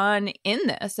LeBron in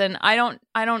this. And I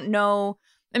don't know.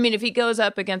 I mean, if he goes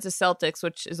up against the Celtics,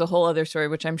 which is a whole other story,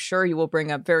 which I'm sure you will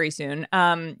bring up very soon.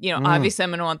 Obviously I'm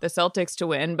going to want the Celtics to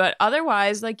win, but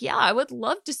otherwise, like, yeah, I would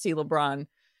love to see LeBron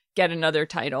get another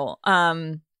title.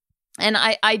 And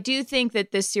I do think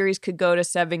that this series could go to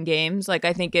 7 games. Like,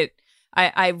 I think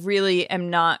I really am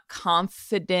not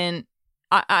confident.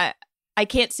 I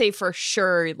can't say for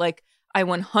sure, like, I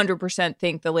 100%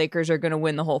 think the Lakers are going to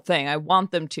win the whole thing. I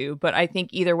want them to, but I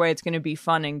think either way it's going to be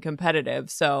fun and competitive.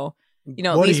 So,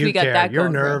 at least we got that You're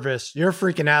going. You're nervous. You're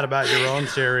freaking out about your own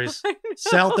series.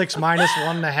 Celtics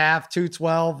 -1.5,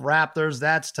 212. Raptors,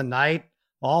 that's tonight.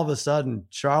 All of a sudden,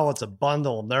 Charlotte's a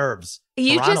bundle of nerves.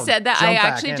 You Toronto, just said that. I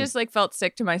actually just felt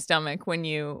sick to my stomach when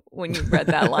you read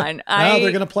that line. No,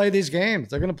 they're going to play these games.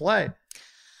 They're going to play.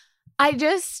 I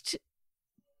just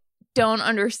don't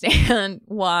understand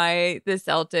why the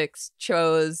Celtics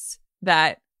chose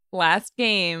that last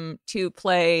game to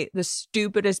play the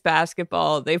stupidest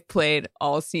basketball they've played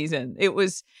all season. It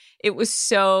was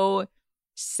so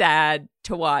sad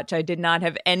to watch. I did not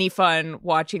have any fun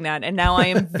watching that. And now I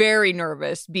am very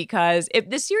nervous because if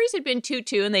the series had been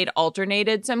 2-2 and they'd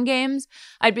alternated some games,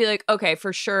 I'd be like, okay,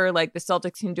 for sure, like, the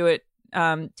Celtics can do it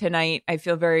tonight. I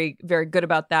feel very, very good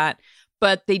about that.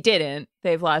 But they didn't.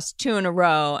 They've lost 2 in a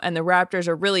row, and the Raptors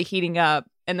are really heating up,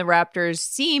 and the Raptors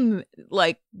seem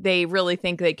like they really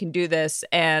think they can do this.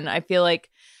 And I feel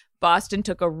like Boston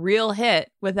took a real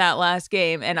hit with that last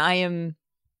game, and I am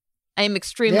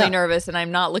extremely nervous, and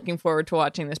I'm not looking forward to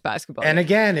watching this basketball And game.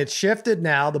 Again, it's shifted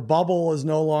now. The bubble is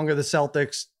no longer the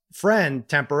Celtics' friend,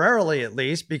 temporarily at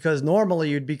least, because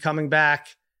normally you'd be coming back.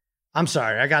 I'm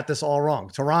sorry, I got this all wrong.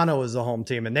 Toronto is the home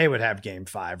team, and they would have Game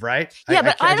 5, right? Yeah,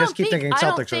 but I just keep thinking Celtics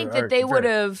I don't think that they would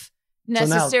have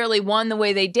necessarily won the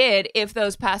way they did if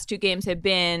those past 2 games had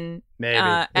been maybe.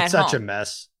 It's such a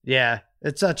mess. Yeah.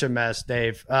 It's such a mess,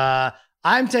 Dave.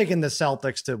 I'm taking the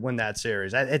Celtics to win that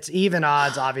series. It's even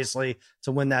odds, obviously,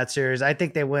 to win that series. I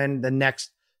think they win the next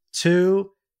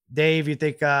 2. Dave, you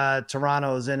think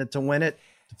Toronto is in it to win it?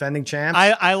 Defending champs?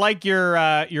 I like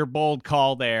your bold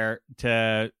call there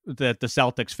that the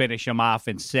Celtics finish them off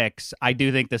in 6. I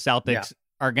do think the Celtics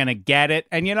are going to get it.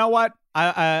 And you know what?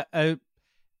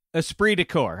 Esprit de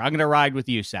corps. I'm going to ride with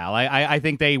you, Sal. I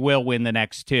think they will win the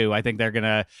next 2. I think they're going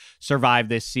to survive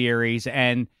this series.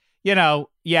 And, it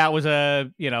was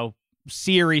a,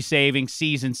 series-saving,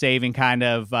 season-saving kind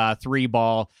of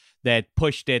 3-ball that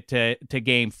pushed it to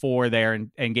game 4 there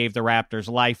and gave the Raptors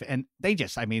life. And they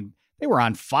were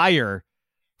on fire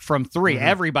from 3. Mm-hmm.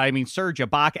 Everybody, Serge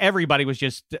Ibaka, everybody was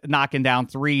just knocking down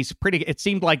threes. It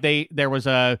seemed like there was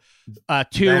a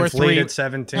 2 Van or 3 Fleet at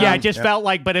 17. Yeah, it just felt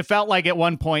like, but it felt like at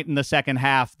one point in the second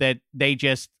half that they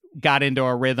just got into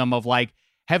a rhythm of like,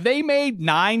 have they made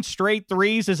 9 straight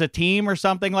threes as a team or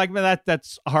something like that?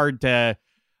 That's hard to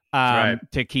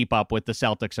keep up with. The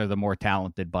Celtics are the more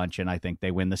talented bunch, and I think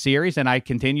they win the series. And I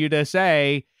continue to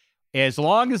say, as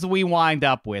long as we wind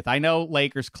up with, I know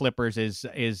Lakers Clippers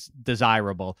is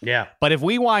desirable. Yeah. But if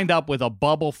we wind up with a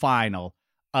bubble final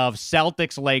of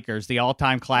Celtics Lakers, the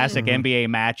all-time classic NBA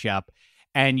matchup,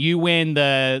 and you win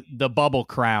the bubble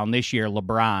crown this year,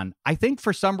 LeBron, I think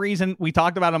for some reason, we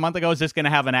talked about a month ago, is this going to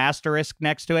have an asterisk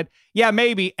next to it? Yeah,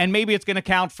 maybe. And maybe it's going to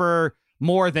count for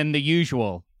more than the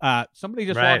usual. Somebody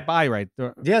just walked by right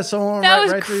there. Yeah, someone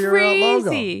right through your logo.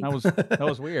 That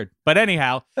was weird. But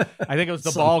anyhow, I think it was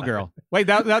the ball girl. Wait,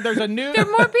 now there's a nude. There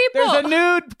are more people. There's a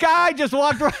nude guy just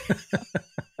walked right.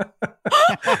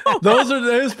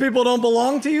 Those people don't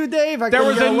belong to you, Dave. There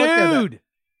was a nude.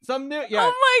 Some nude. Yeah.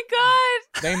 Oh my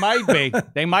God. They might be.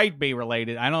 They might be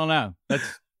related. I don't know. That's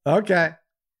okay.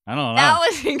 I don't know. That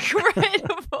was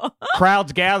incredible.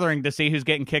 Crowds gathering to see who's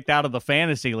getting kicked out of the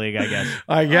fantasy league, I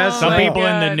guess. Some people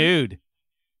in the nude.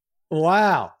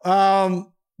 Wow.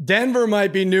 Denver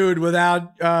might be nude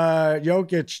without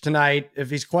Jokic tonight if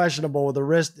he's questionable with a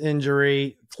wrist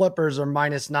injury. Clippers are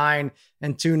 -9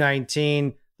 and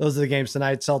 219. Those are the games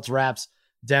tonight. Celtics, Raps,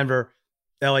 Denver,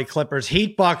 LA Clippers.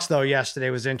 Heat Bucks, though,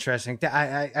 yesterday was interesting.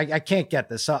 I can't get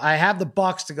this. So I have the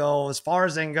Bucks to go as far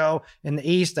as they can go in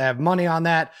the East. I have money on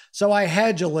that. So I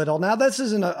hedge a little. Now, this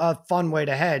isn't a fun way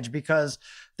to hedge because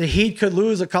the Heat could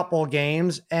lose a couple of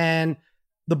games and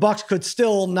the Bucks could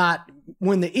still not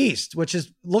win the East, which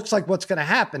looks like what's going to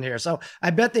happen here. So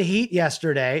I bet the Heat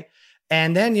yesterday.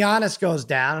 And then Giannis goes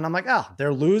down, and I'm like, oh,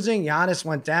 they're losing. Giannis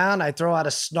went down. I throw out a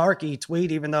snarky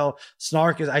tweet, even though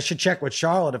I should check with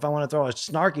Charlotte if I want to throw a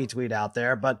snarky tweet out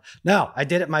there. But no, I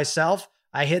did it myself.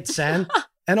 I hit send.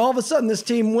 And all of a sudden, this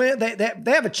team win. They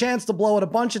have a chance to blow it a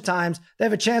bunch of times. They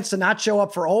have a chance to not show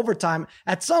up for overtime.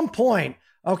 At some point,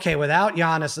 okay, without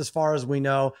Giannis, as far as we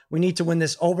know, we need to win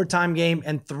this overtime game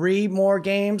and 3 more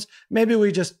games. Maybe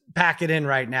we just pack it in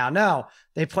right now. No,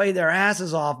 they played their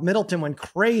asses off. Middleton went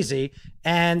crazy,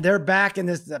 and they're back in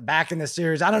this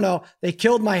series. I don't know. They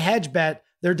killed my hedge bet.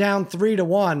 They're down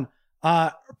 3-1.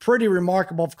 Pretty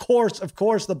remarkable. Of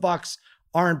course, the Bucks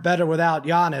aren't better without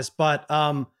Giannis, but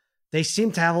they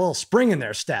seem to have a little spring in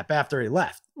their step after he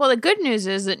left. Well, the good news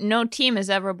is that no team has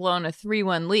ever blown a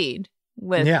 3-1 lead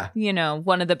with,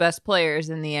 one of the best players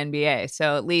in the NBA.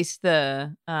 So at least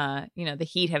the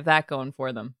Heat have that going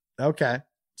for them. Okay.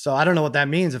 So I don't know what that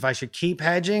means. If I should keep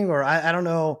hedging or I don't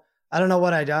know. I don't know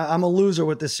what I do. I'm a loser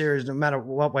with this series, no matter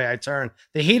what way I turn.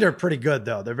 The Heat are pretty good,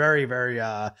 though. They're very, very,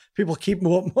 people keep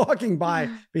walking by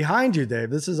behind you, Dave.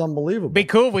 This is unbelievable. Be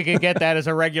cool if we could get that as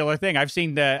a regular thing. I've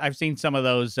seen some of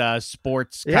those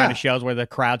sports kind of shows where the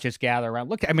crowd just gather around.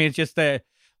 Look, I mean, it's just look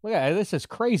at this is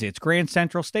crazy. It's Grand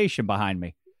Central Station behind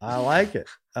me. I like it.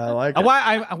 Why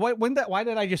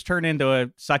did I just turn into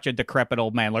such a decrepit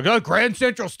old man? Like, Grand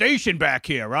Central Station back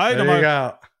here, right? There you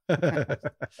go.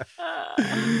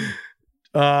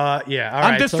 All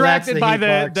I'm distracted by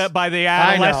the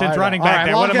adolescents running back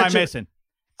there. What am I missing?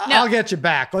 I'll get you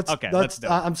back. Let's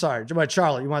I'm sorry.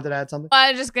 Charlotte, you wanted to add something?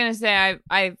 I was just gonna say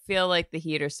I feel like the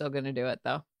Heat are still gonna do it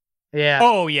though. Yeah.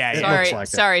 Oh yeah.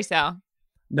 Sorry, Sal.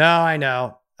 No, I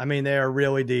know. I mean, they are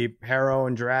really deep. Harrow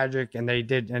and Dragic,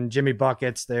 and Jimmy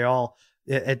Buckets. They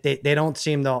don't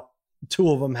seem to.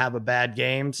 2 of them have a bad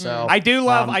game. So I do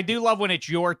love when it's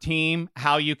your team,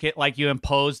 how you can you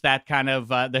impose that kind of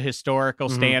the historical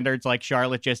standards like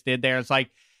Charlotte just did there. It's like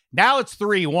now it's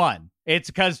 3-1. It's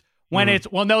because when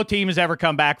no team has ever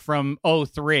come back from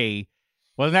 0-3.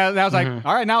 Well, that was like,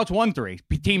 all right, now it's 1-3.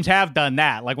 Teams have done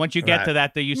that. Like once you get to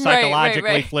that, you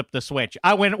psychologically flip the switch.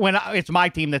 When it's my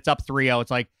team that's up 3-0, it's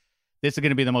like, this is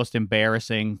going to be the most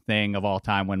embarrassing thing of all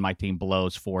time when my team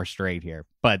blows 4 straight here.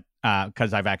 But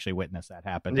because I've actually witnessed that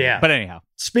happen. Yeah. But anyhow.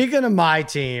 Speaking of my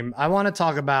team, I want to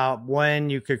talk about when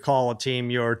you could call a team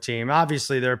your team.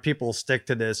 Obviously, there are people who stick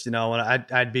to this, and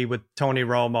I'd be with Tony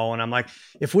Romo, and I'm like,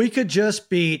 if we could just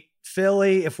beat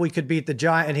Philly, if we could beat the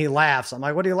Giants, and he laughs. I'm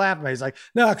like, what are you laughing at? He's like,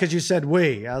 no, because you said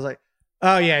we. I was like,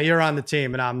 oh yeah, you're on the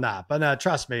team and I'm not. But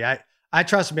trust me,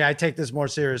 I take this more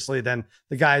seriously than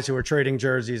the guys who were trading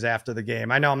jerseys after the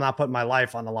game. I know I'm not putting my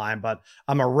life on the line, but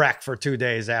I'm a wreck for 2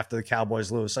 days after the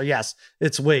Cowboys lose. So yes,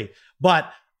 it's we.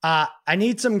 But I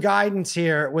need some guidance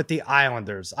here with the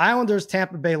Islanders. Islanders,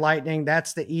 Tampa Bay Lightning.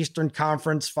 That's the Eastern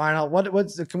Conference final.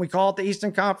 What's can we call it the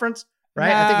Eastern Conference? Right?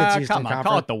 Nah, I think it's Eastern come on, Conference.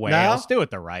 call it the Whales. No? Do it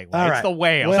the right way. All It's right. the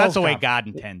Whales. Whales That's the way Conference. God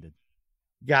intended.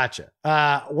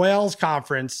 Gotcha. Wales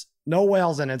Conference. No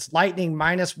Wales in it. It's Lightning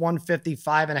minus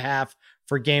 155.5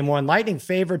 for game one. Lightning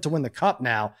favored to win the cup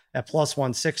now at plus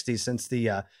 160 since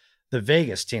the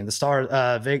Vegas team,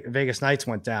 the Vegas Knights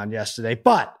went down yesterday.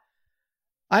 But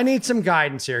I need some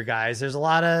guidance here, guys. There's a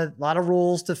lot of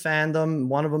rules to fandom.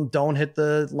 One of them, don't hit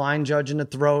the line judge in the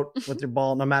throat with your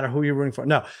ball, no matter who you're rooting for.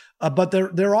 No, but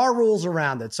there are rules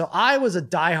around it. So I was a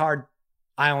diehard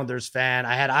Islanders fan.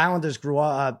 I had Islanders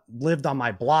lived on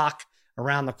my block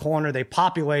around the corner. They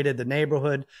populated the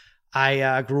neighborhood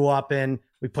I grew up in.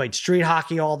 We played street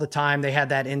hockey all the time. They had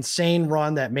that insane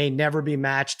run that may never be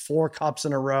matched. 4 cups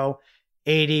in a row,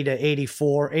 80 to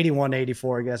 84, 81 to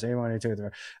 84, I guess, 81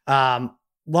 to 82.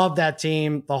 Loved that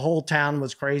team. The whole town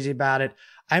was crazy about it.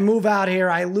 I move out here.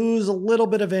 I lose a little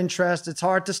bit of interest. It's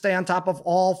hard to stay on top of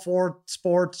all 4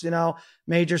 sports,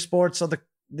 major sports. So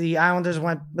the Islanders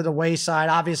went to the wayside.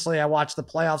 Obviously, I watched the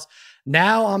playoffs.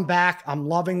 Now I'm back. I'm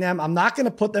loving them. I'm not going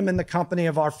to put them in the company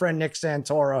of our friend Nick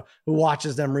Santora, who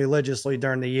watches them religiously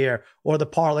during the year, or the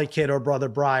Parlay Kid or Brother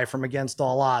Bry from Against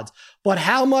All Odds. But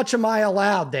how much am I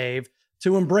allowed, Dave,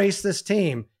 to embrace this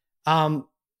team?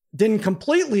 Didn't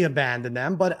completely abandon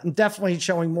them, but I'm definitely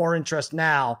showing more interest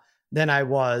now than I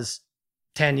was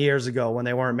 10 years ago when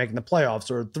they weren't making the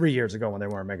playoffs, or 3 years ago when they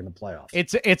weren't making the playoffs.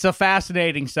 It's a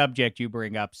fascinating subject you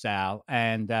bring up, Sal.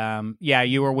 And yeah,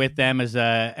 you were with them as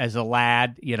a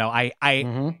lad.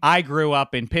 I grew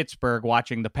up in Pittsburgh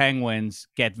watching the Penguins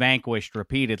get vanquished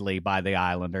repeatedly by the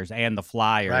Islanders and the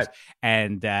Flyers. Right.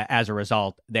 And as a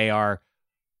result, they are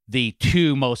the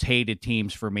 2 most hated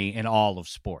teams for me in all of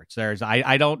sports.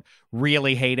 I don't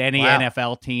really hate any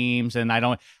NFL teams, and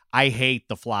I hate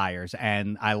the Flyers,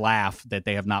 and I laugh that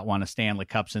they have not won a Stanley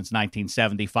Cup since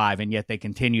 1975, and yet they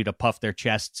continue to puff their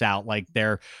chests out like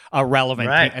they're irrelevant.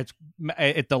 Right.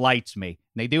 It delights me.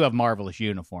 They do have marvelous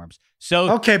uniforms.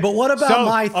 So okay, but what about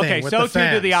my thing? Okay, with so the fans?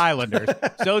 too do the Islanders.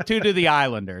 So too do the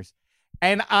Islanders.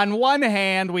 And on one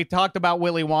hand, we talked about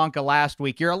Willy Wonka last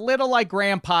week. You're a little like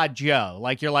Grandpa Joe.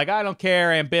 Like, you're like, I don't care,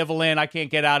 ambivalent. I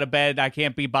can't get out of bed. I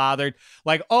can't be bothered.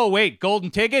 Like, oh, wait, golden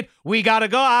ticket? We got to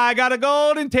go. I got a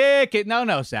golden ticket.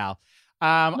 No, Sal.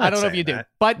 I don't know if you do.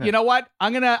 But no. You know what?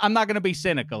 I'm not going to be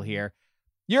cynical here.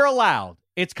 You're allowed.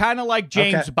 It's kind of like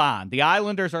James Bond. The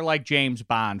Islanders are like James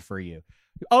Bond for you.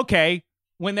 Okay,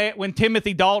 when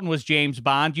Timothy Dalton was James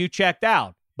Bond, you checked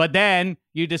out. But then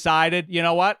you decided, you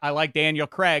know what? I like Daniel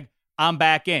Craig. I'm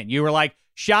back in. You were like,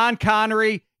 Sean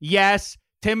Connery, yes.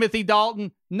 Timothy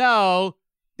Dalton, no.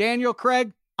 Daniel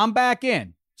Craig, I'm back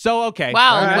in. So, okay.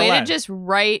 Wow, way to just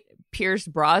write Pierce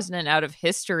Brosnan out of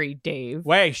history, Dave.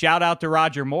 Wait, shout out to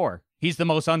Roger Moore. He's the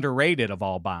most underrated of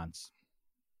all Bonds.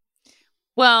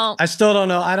 Well, I still don't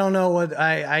know. I don't know what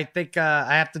I think.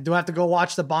 I have to go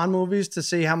watch the Bond movies to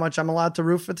see how much I'm allowed to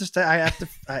root for this day.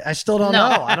 I still don't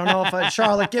know. I don't know if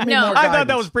Charlotte, give me more guidance. I thought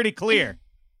that was pretty clear.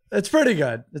 It's pretty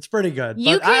good.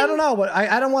 But I don't know. But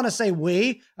I don't want to say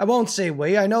we. I won't say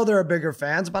we. I know there are bigger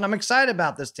fans, but I'm excited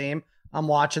about this team. I'm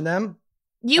watching them.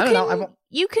 You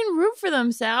can root for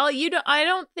them, Sal. I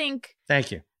don't think.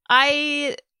 Thank you.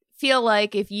 I feel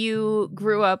like if you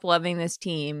grew up loving this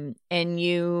team and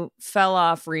you fell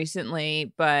off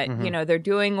recently, but they're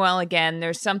doing well again,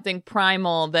 there's something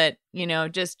primal that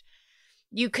just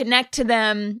you connect to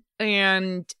them,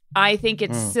 and I think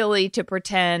it's silly to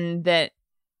pretend that.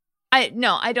 I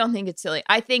don't think it's silly.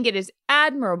 I think it is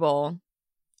admirable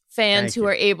fans who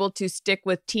are able to stick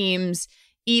with teams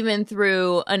even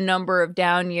through a number of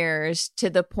down years,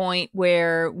 to the point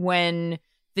where when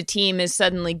the team is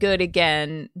suddenly good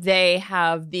again, they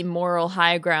have the moral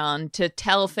high ground to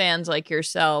tell fans like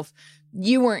yourself,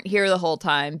 you weren't here the whole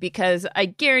time, because I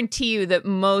guarantee you that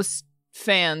most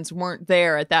fans weren't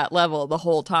there at that level the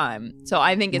whole time. So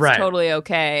I think it's totally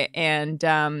okay. And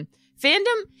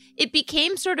fandom, it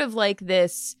became sort of like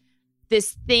this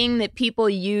this thing that people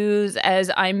use as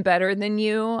I'm better than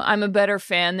you, I'm a better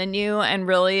fan than you, and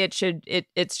really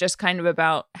it's just kind of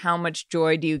about how much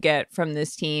joy do you get from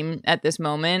this team at this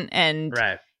moment. And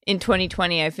in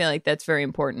 2020, I feel like that's very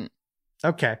important.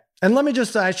 Okay. And let me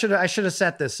just, I should have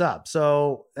set this up.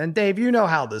 So, and Dave, you know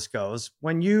how this goes.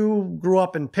 When you grew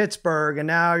up in Pittsburgh and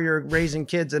now you're raising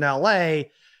kids in LA,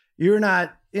 you're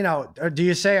not, you know, or do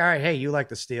you say, all right, hey, you like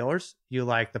the Steelers, you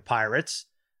like the Pirates,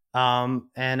 and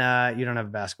you don't have a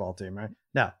basketball team, right?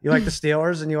 No, you like the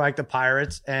Steelers and you like the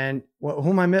Pirates, and who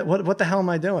am I? What the hell am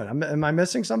I doing? Am I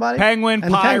missing somebody? Penguin,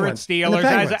 Pirates, Steelers,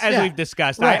 as we've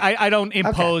discussed. Right. I don't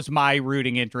impose my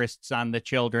rooting interests on the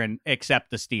children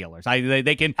except the Steelers.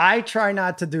 They can. I try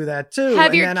not to do that too.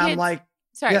 Have and your then kids, I'm like,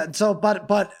 sorry. Yeah. So,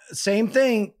 but same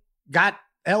thing. Got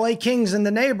LA Kings in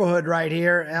the neighborhood right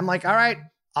here. And I'm like, all right,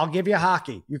 I'll give you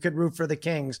hockey. You could root for the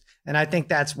Kings, and I think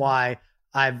that's why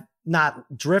I've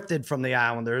not drifted from the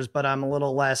Islanders, but I'm a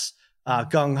little less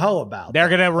gung-ho about They're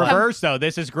going to reverse, though.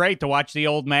 This is great to watch the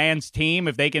old man's team.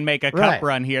 If they can make a cup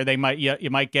run here, they might you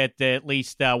might get at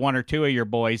least one or two of your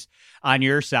boys on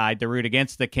your side to root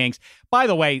against the Kings. By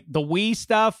the way, the we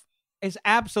stuff is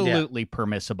absolutely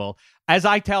permissible. As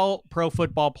I tell pro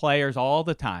football players all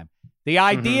the time, the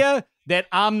idea that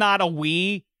I'm not a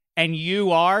we and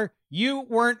you are, you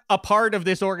weren't a part of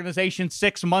this organization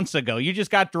 6 months ago. You just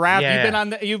got drafted. Yeah.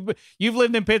 You've been on you've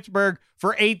lived in Pittsburgh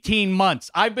for 18 months.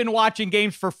 I've been watching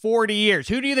games for 40 years.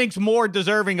 Who do you think's more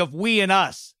deserving of we and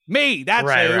us? Me. That's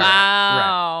right. who.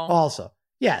 Wow. Also,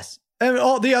 yes. And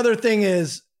the other thing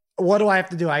is, what do I have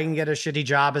to do? I can get a shitty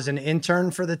job as an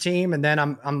intern for the team, and then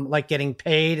I'm like getting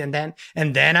paid, and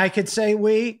then I could say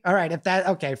we. All right, if that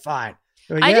okay, fine.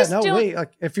 We.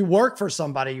 Like, if you work for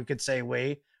somebody, you could say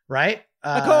we, right?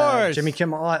 Of course. Jimmy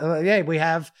Kimmel. Yeah, we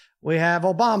have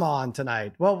Obama on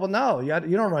tonight. Well, no, you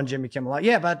don't run Jimmy Kimmel.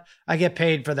 Yeah, but I get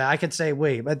paid for that. I could say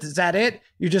we, but is that it?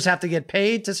 You just have to get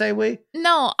paid to say we?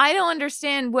 No, I don't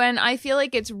understand when I feel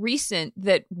like it's recent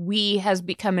that we has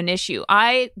become an issue.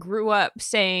 I grew up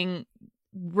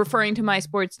referring to my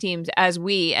sports teams as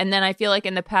we, and then I feel like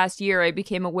in the past year I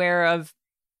became aware of,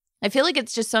 I feel like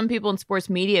it's just some people in sports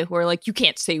media who are like, you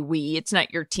can't say we, it's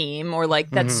not your team, or like,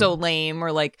 that's so lame,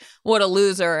 or like, what a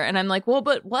loser. And I'm like, well,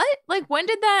 but what? Like, when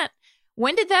did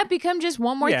that become just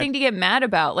one more thing to get mad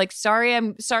about? Like, sorry,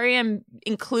 I'm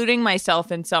including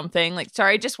myself in something. Like,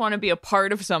 sorry, I just want to be a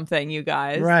part of something, you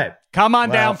guys. Right. Come on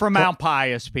down from Mount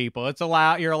Pius, people.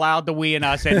 You're allowed to we and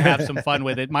us and have some fun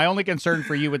with it. My only concern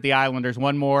for you with the Islanders,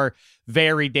 one more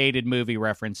very dated movie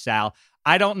reference, Sal.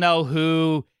 I don't know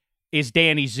who is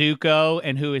Danny Zuko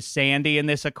and who is Sandy in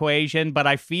this equation, but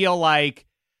I feel like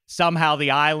somehow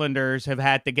the Islanders have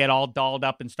had to get all dolled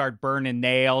up and start burning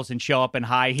nails and show up in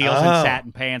high heels and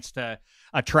satin pants to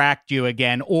attract you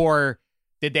again. Or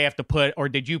did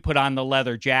you put on the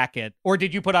leather jacket, or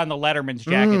did you put on the Letterman's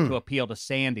jacket to appeal to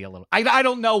Sandy a little? I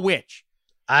don't know which.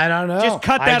 I don't know. Just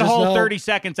cut that whole 30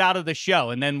 seconds out of the show,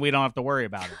 and then we don't have to worry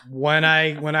about it. When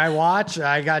I watch,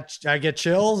 I get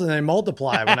chills, and they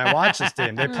multiply when I watch this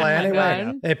team. They play anyway.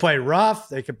 God. They play rough.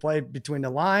 They can play between the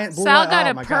lines. Sal got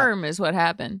a perm is what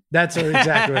happened. That's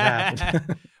exactly what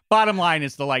happened. Bottom line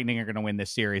is the Lightning are going to win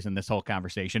this series, and this whole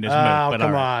conversation is moot. Oh,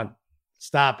 come on.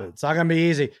 Stop it. It's not going to be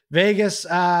easy. Vegas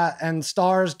and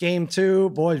Stars game 2.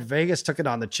 Boy, Vegas took it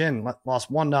on the chin.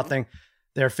 Lost 1-0.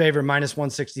 They're favored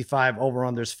 -165,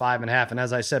 over-unders 5.5. And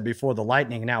as I said before, the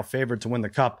Lightning now favored to win the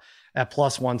cup at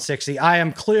 +160. I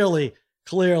am clearly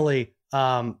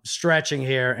stretching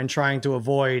here and trying to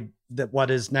avoid what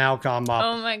has now come up.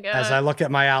 Oh my God. As I look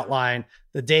at my outline,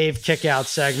 the Dave Kickout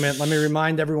segment. Let me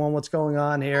remind everyone what's going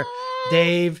on here.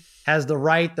 Dave has the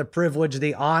right, the privilege,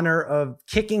 the honor of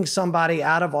kicking somebody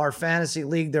out of our fantasy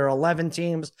league. There are 11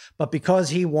 teams, but because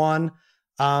he won,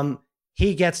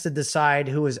 he gets to decide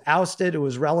who is ousted, who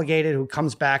is relegated, who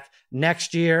comes back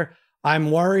next year.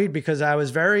 I'm worried because I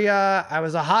was I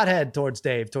was a hothead towards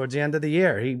Dave towards the end of the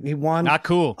year. He won. Not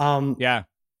cool. Yeah.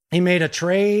 He made a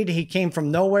trade. He came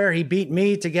from nowhere. He beat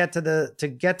me to get to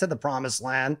the promised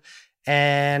land.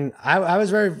 And I was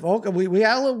very vocal. We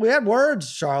had words,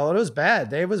 Charlotte. It was bad.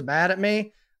 Dave was mad at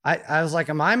me. I was like,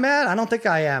 am I mad? I don't think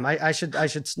I am. I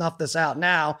should snuff this out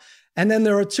now. And then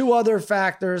there are two other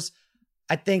factors.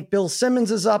 I think Bill Simmons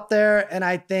is up there, and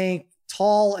I think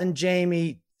Tall and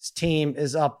Jamie's team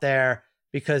is up there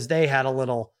because they had a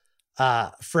little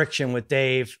friction with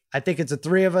Dave. I think it's the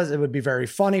three of us. It would be very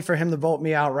funny for him to vote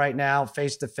me out right now,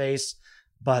 face to face.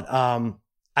 But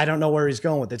I don't know where he's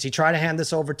going with this. He tried to hand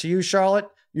this over to you, Charlotte.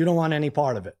 You don't want any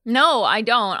part of it. No, I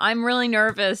don't. I'm really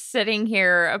nervous sitting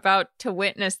here about to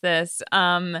witness this.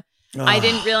 I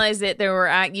didn't realize that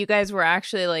you guys were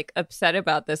actually like upset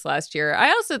about this last year. I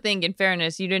also think, in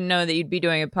fairness, you didn't know that you'd be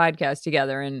doing a podcast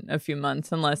together in a few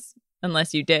months,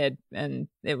 unless you did, and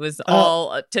it was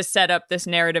all to set up this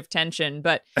narrative tension.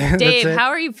 But Dave, how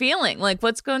are you feeling? Like,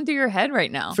 what's going through your head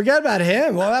right now? Forget about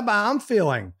him. What about I'm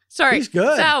feeling? Sorry, he's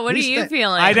good. Sal, what are you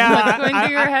feeling? I know, what's going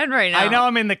through your head right now? I know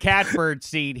I'm in the catbird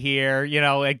seat here. You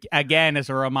know, again, as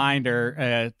a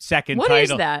reminder, second what title. What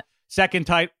is that? Second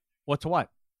title. What's what?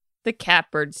 The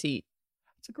catbird seat.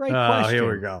 It's a great question.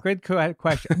 Here we go. Great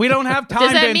question. We don't have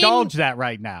time to indulge that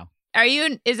right now.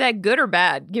 Is that good or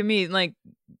bad? Give me like.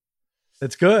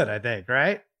 It's good, I think,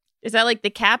 right? Is that like the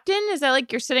captain? Is that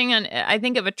like you're sitting on, I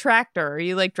think of a tractor. Are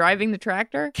you like driving the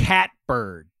tractor?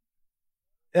 Catbird.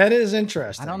 That is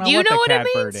interesting. I don't know Do you what know the what it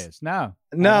catbird means? is. No.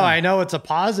 I know it's a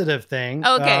positive thing.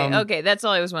 Okay, that's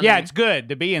all I was wondering. Yeah, it's good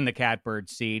to be in the catbird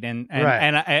seat, and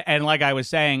right. and like I was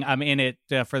saying, I'm in it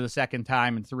for the second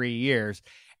time in 3 years,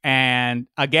 and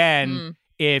again.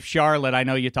 If Charlotte, I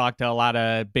know you talk to a lot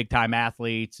of big time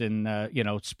athletes and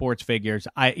sports figures.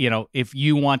 If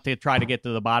you want to try to get to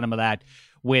the bottom of that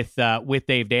with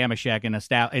Dave Dameshek and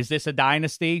is this a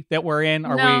dynasty that we're in?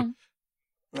 Are we?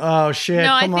 Oh shit!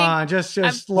 No, come on, just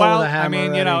lower the hammer.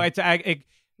 I mean,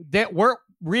 that we're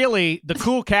really the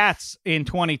Cool Cats in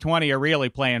 2020 are really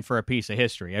playing for a piece of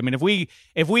history. I mean, if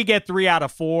we get 3 out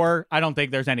of 4, I don't think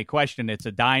there's any question it's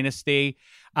a dynasty.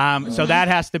 So that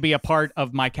has to be a part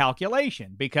of my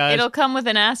calculation because it'll come with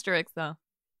an asterisk though.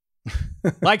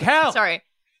 Like hell. Sorry.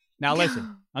 Now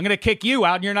listen, I'm going to kick you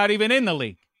out and you're not even in the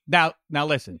league. Now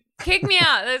listen. Kick me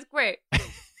out. That's great.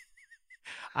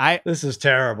 This is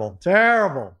terrible.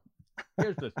 Terrible.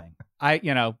 Here's the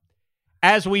thing.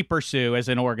 As we pursue as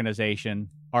an organization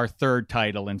our third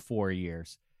title in 4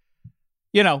 years,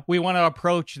 we want to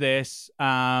approach this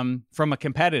from a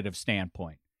competitive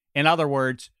standpoint. In other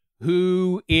words,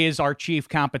 who is our chief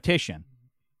competition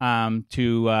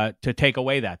to take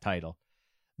away that title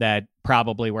that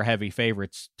probably were heavy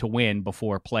favorites to win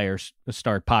before players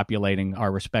start populating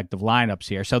our respective lineups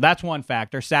here. So that's one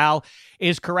factor. Sal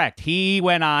is correct. He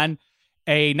went on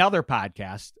another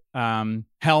podcast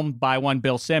helmed by one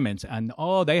Bill Simmons, and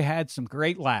they had some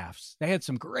great laughs. They had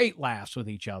some great laughs with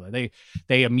each other.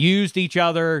 They amused each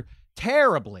other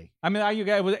terribly. I mean,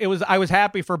 I was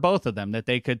happy for both of them that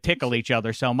they could tickle each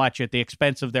other so much at the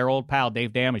expense of their old pal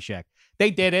Dave Dameshek.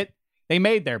 They did it. They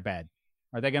made their bed.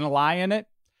 Are they going to lie in it?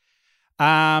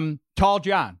 Tall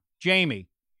John, Jamie,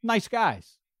 nice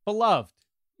guys, beloved.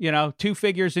 2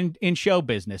 figures in show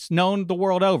business, known the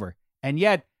world over, and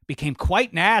yet became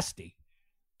quite nasty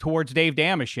towards Dave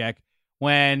Dameshek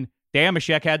when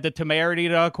Dameshek had the temerity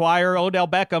to acquire Odell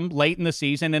Beckham late in the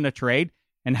season in a trade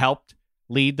and helped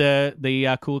lead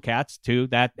the Cool Cats to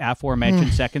that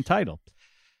aforementioned second title.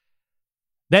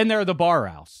 Then there are the Bar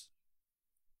Owls.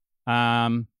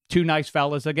 2 nice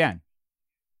fellas again.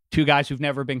 2 guys who've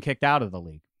never been kicked out of the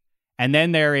league. And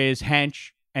then there is Hench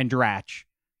and Dratch,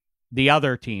 the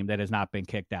other team that has not been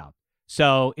kicked out.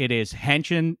 So it is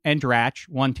Hench and Dratch,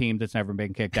 one team that's never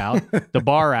been kicked out. The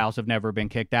Bar Owls have never been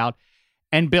kicked out.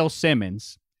 And Bill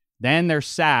Simmons. Then there's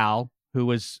Sal, who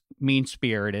was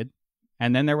mean-spirited.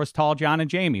 And then there was Tall John and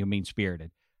Jamie, who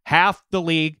mean-spirited. Half the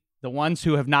league, the ones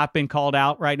who have not been called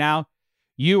out right now,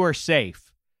 you are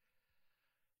safe.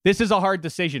 This is a hard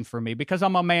decision for me because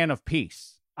I'm a man of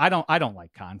peace. I don't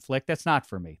like conflict. That's not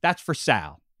for me. That's for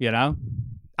Sal,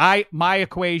 My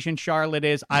equation, Charlotte,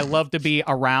 is I love to be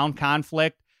around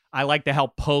conflict. I like to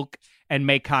help poke and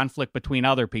make conflict between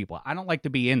other people. I don't like to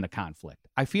be in the conflict.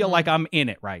 I feel like I'm in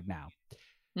it right now.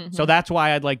 Mm-hmm. So that's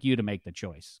why I'd like you to make the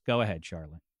choice. Go ahead,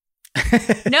 Charlotte.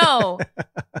 No.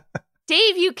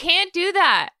 Dave, you can't do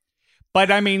that.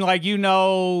 But I mean, I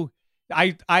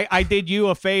did you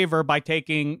a favor by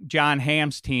taking John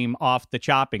Hamm's team off the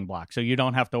chopping block, so you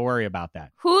don't have to worry about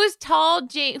that. Who's Tall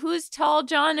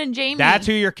John and Jamie? That's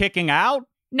who you're kicking out?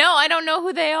 No, I don't know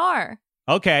who they are.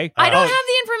 Okay. I don't have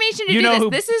the information to do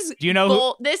this. Do you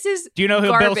know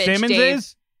who Bill Simmons Dave.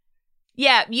 Is?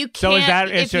 Yeah, you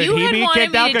can't. So should he be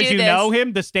kicked out because you know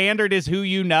him? The standard is who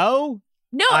you know?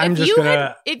 No, if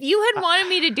you had wanted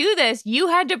me to do this, you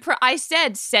had to. I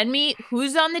said, send me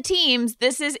who's on the teams.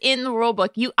 This is in the rule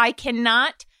book. I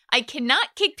cannot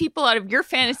kick people out of your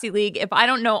fantasy league if I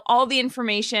don't know all the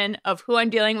information of who I'm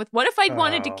dealing with. What if I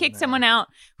wanted to kick someone out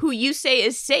who you say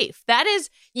is safe?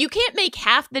 You can't make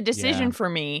half the decision for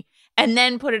me and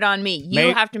then put it on me.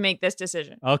 You have to make this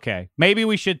decision. Okay, maybe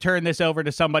we should turn this over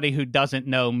to somebody who doesn't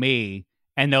know me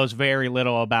and knows very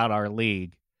little about our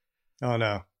league. Oh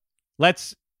no.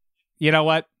 You know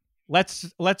what?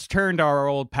 Let's turn to our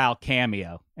old pal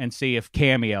Cameo and see if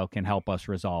Cameo can help us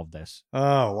resolve this.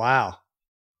 Oh, wow.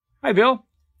 Hi, Bill.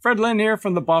 Fred Lynn here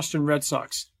from the Boston Red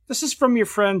Sox. This is from your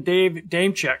friend Dave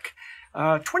Dameshek.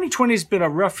 2020 has been a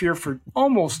rough year for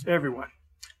almost everyone.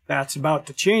 That's about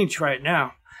to change right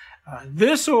now.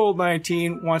 This old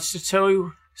 19 wants to tell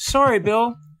you, sorry,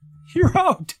 Bill, you're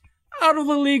out of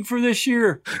the league for this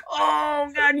year.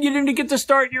 Oh, God, you didn't get the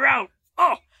start. You're out.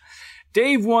 Oh,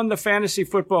 Dave won the Fantasy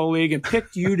Football League and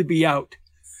picked you to be out.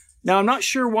 Now, I'm not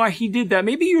sure why he did that.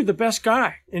 Maybe you're the best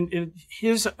guy, and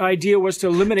his idea was to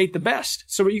eliminate the best,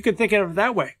 so you could think of it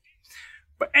that way.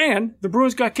 And the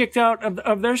Bruins got kicked out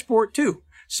of their sport, too.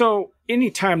 So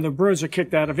anytime the Bruins are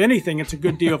kicked out of anything, it's a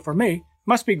good deal for me.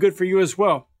 Must be good for you as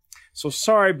well. So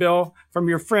sorry, Bill, from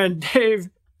your friend Dave.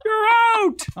 You're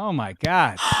out. Oh, my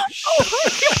God.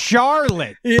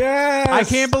 Charlotte. Yes. I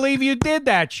can't believe you did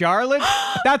that, Charlotte.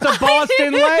 That's a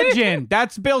Boston legend.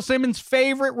 That's Bill Simmons'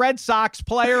 favorite Red Sox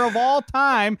player of all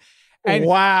time. And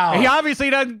wow. He obviously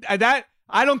doesn't.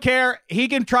 I don't care. He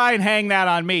can try and hang that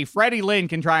on me. Freddie Lynn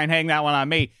can try and hang that one on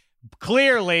me.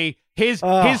 Clearly, his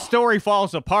story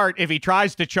falls apart if he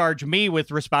tries to charge me with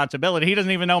responsibility. He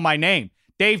doesn't even know my name.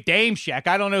 Dave Dameshek.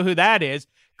 I don't know who that is.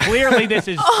 Clearly, this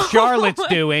is Charlotte's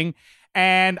doing.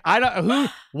 And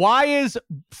why is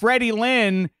Freddie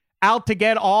Lynn out to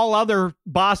get all other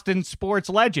Boston sports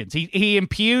legends? He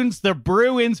impugns the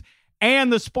Bruins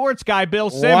and the sports guy,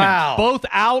 Bill Simmons, both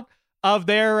out of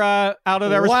their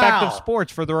respective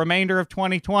sports for the remainder of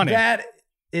 2020. That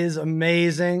is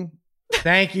amazing.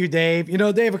 Thank you, Dave. You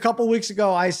know, Dave, a couple weeks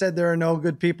ago, I said there are no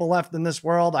good people left in this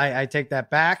world. I take that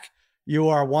back. You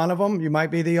are one of them. You might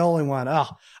be the only one. Oh,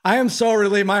 I am so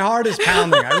relieved. My heart is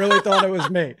pounding. I really thought it was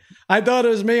me. I thought it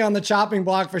was me on the chopping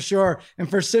block for sure. And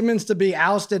for Simmons to be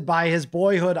ousted by his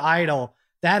boyhood idol,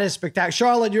 that is spectacular.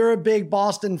 Charlotte, you're a big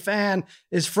Boston fan.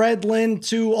 Is Fred Lynn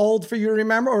too old for you to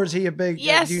remember, or is he a big?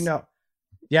 Yes. Do you know?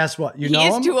 Yes, what? You he know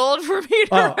is him? too old for me to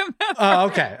remember. Oh,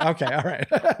 okay. Okay. All right.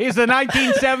 He's the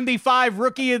 1975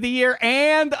 Rookie of the Year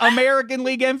and American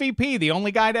League MVP, the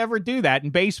only guy to ever do that in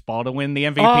baseball, to win the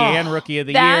MVP and Rookie of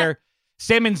the Year.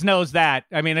 Simmons knows that.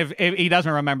 I mean, if he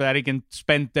doesn't remember that, he can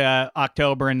spend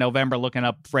October and November looking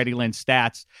up Freddie Lynn's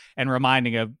stats and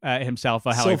reminding himself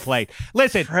of how he played.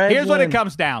 Listen, here's what it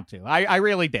comes down to. I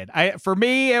really did. For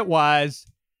me, it was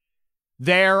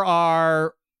there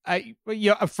are...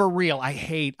 for real, I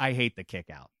hate the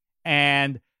kick out,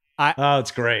 and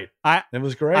it's great. It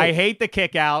was great. I hate the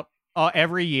kick out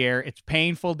every year. It's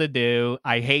painful to do.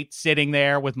 I hate sitting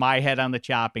there with my head on the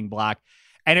chopping block,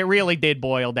 and it really did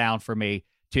boil down for me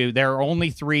to there are only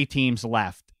 3 teams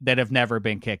left that have never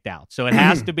been kicked out, so it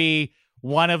has to be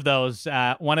one of those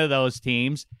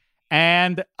teams.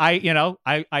 And I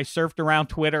surfed around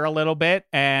Twitter a little bit,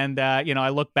 and I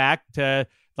look back to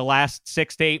the last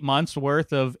 6 to 8 months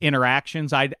worth of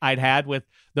interactions I'd had with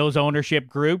those ownership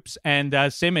groups, and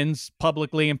Simmons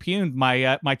publicly impugned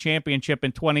my championship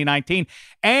in 2019.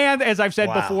 And as I've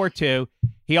said before too,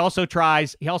 he also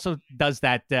does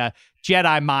that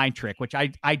Jedi mind trick, which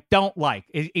I don't like.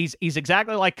 He's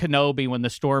exactly like Kenobi when the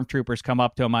stormtroopers come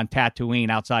up to him on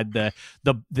Tatooine outside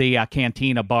the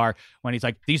cantina bar when he's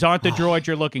like, "These aren't the droids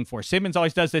you're looking for." Simmons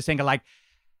always does this thing of like,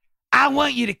 "I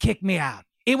want you to kick me out.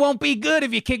 It won't be good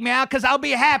if you kick me out because I'll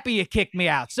be happy you kick me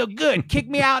out. So good, kick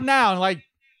me out now." And like,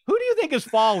 who do you think is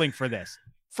falling for this?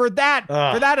 For that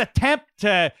attempt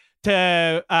to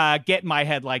get in my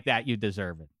head like that, you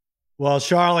deserve it. Well,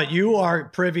 Charlotte, you are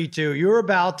privy to, you're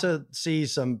about to see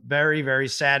some very, very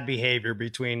sad behavior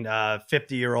between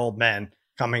 50-year-old men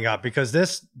coming up, because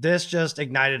this just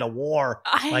ignited a war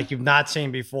like you've not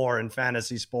seen before in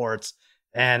fantasy sports.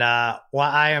 And I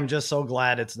am just so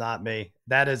glad it's not me.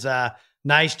 That is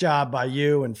nice job by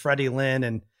you and Freddie Lynn,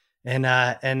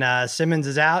 and Simmons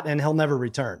is out and he'll never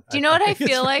return. Do you know what I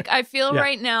feel like? I feel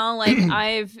right now like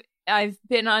I've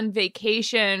been on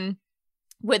vacation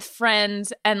with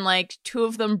friends, and like 2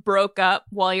 of them broke up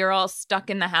while you're all stuck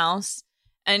in the house,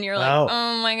 and you're like,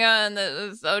 oh my God,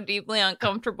 this is so deeply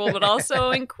uncomfortable, but also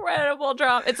incredible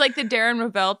drama. It's like the Darren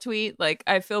Ravel tweet, like,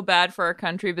 "I feel bad for our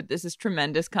country, but this is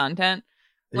tremendous content."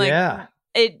 Like,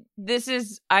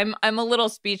 I'm a little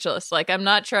speechless. Like, I'm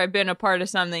not sure I've been a part of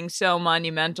something so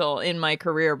monumental in my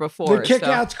career before. The kick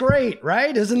out's great,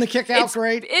 right? Isn't the kick out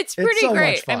great? It's pretty so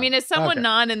great. I mean, as someone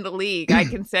not in the league, I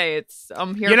can say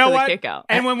I'm here for the kick out.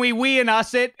 And when we and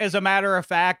us it, as a matter of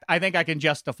fact, I think I can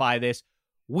justify this.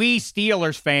 We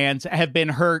Steelers fans have been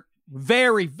hurt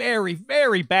very, very,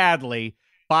 very badly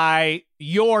by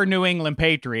your New England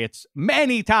Patriots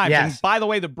many times. Yes. And by the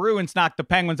way, the Bruins knocked the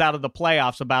Penguins out of the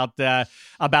playoffs about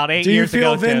 8 years ago. Do you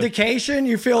feel vindication?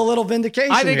 You feel a little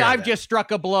vindication? I think I've just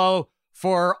struck a blow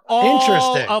for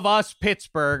all of us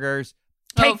Pittsburghers.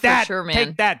 Take that, sure, man.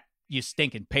 Take that, you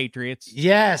stinking Patriots.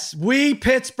 Yes, we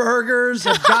Pittsburghers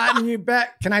have gotten you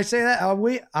back. Can I say that?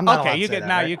 I'm not okay. You could that,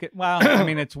 now. right? You could. Well, I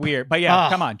mean, it's weird, but yeah,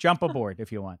 come on, jump aboard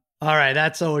if you want. All right,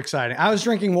 that's so exciting. I was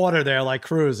drinking water there like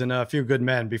Cruz and A Few Good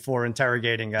Men before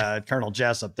interrogating Colonel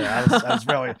Jessup there. I was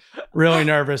really, really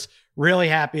nervous. Really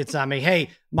happy it's not me.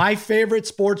 Hey, my favorite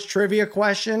sports trivia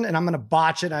question, and I'm going to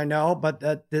botch it, I know, but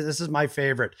this is my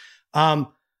favorite.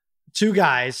 Two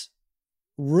guys,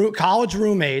 college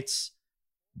roommates,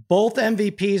 both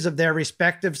MVPs of their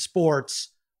respective sports.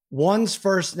 One's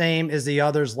first name is the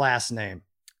other's last name.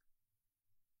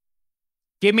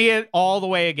 Give me it all the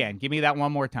way again. Give me that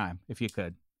one more time, if you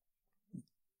could.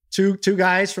 Two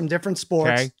guys from different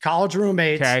sports, college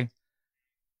roommates. Okay.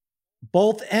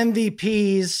 Both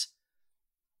MVPs,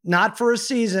 not for a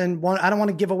season. One, I don't want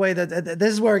to give away that.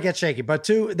 This is where it gets shaky. But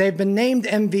they've been named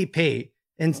MVP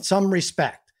in some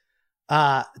respect.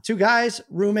 Two guys,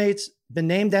 roommates, been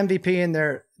named MVP in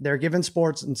their given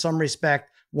sports in some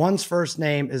respect. One's first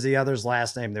name is the other's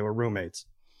last name. They were roommates.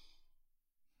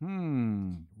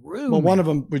 Roommate. Well, one of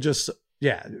them here's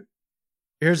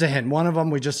a hint. One of them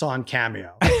we just saw on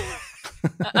Cameo.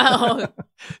 So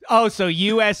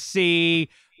USC,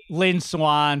 Lynn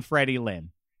Swan, Freddie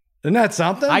Lynn. Isn't that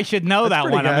something? I should know that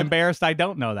one. Good. I'm embarrassed I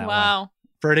don't know that one. Wow.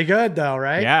 Pretty good though,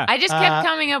 right? Yeah. I just kept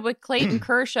coming up with Clayton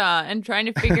Kershaw and trying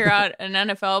to figure out an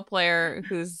NFL player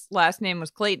whose last name was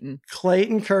Clayton.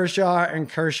 Clayton Kershaw and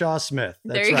Kershaw Smith.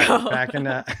 That's there you go. Back in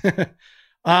that.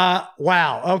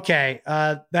 Wow. Okay.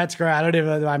 That's great. I don't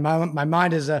even, my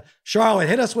mind is, Charlotte,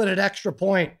 hit us with an extra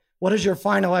point. What is your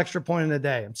final extra point of the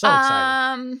day? I'm so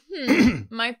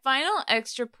excited. My final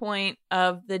extra point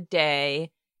of the day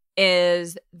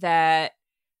is that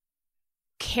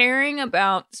caring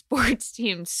about sports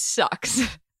teams sucks.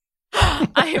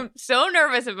 I am so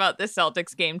nervous about the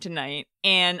Celtics game tonight,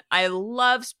 and I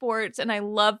love sports and I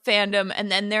love fandom.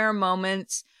 And then there are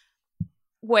moments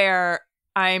where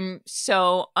I'm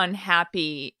so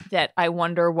unhappy that I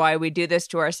wonder why we do this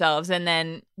to ourselves. And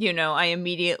then, I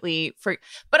immediately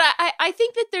but I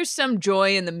think that there's some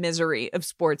joy in the misery of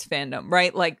sports fandom,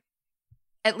 right? Like,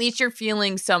 at least you're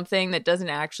feeling something that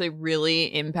doesn't actually really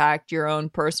impact your own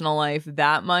personal life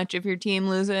that much if your team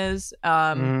loses.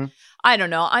 I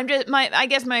don't know. I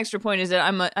guess my extra point is that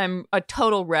I'm a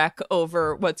total wreck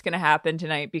over what's going to happen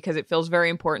tonight because it feels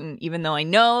very important, even though I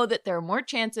know that there are more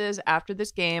chances after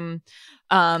this game.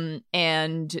 And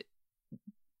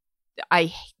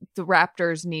the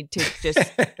Raptors need to just,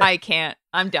 I can't,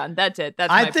 I'm done. That's it. That's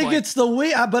my point. It's the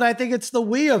we, but I think it's the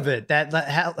we of it that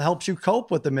helps you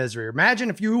cope with the misery. Imagine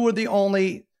if you were the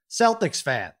only Celtics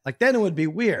fan, like then it would be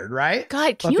weird, right?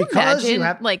 God, can you imagine?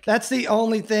 That's the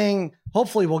only thing.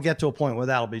 Hopefully we'll get to a point where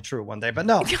that'll be true one day, but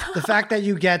no, the fact that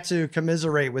you get to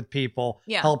commiserate with people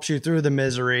helps you through the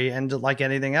misery, and like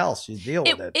anything else, you deal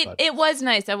with it. It was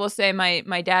nice. I will say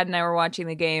my dad and I were watching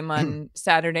the game on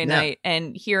Saturday night,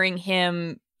 and hearing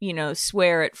him,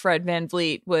 swear at Fred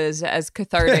VanVleet was as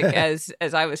cathartic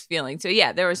as I was feeling. So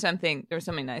yeah, there was something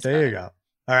nice. There you go.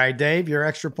 All right, Dave, your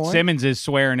extra point. Simmons is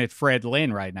swearing at Fred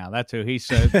Lynn right now. That's who he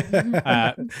said.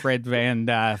 Fred Van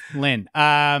Lynn.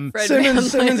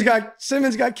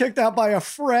 Simmons got kicked out by a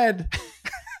Fred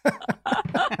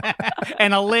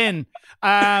and a Lynn.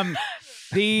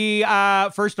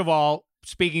 First of all,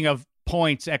 speaking of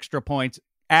points, extra points,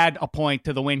 add a point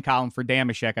to the win column for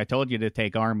Damashek. I told you to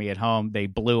take Army at home. They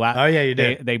blew out. Oh yeah, you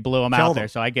did. They blew them out there,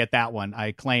 so I get that one.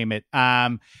 I claim it.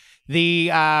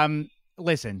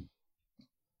 Listen.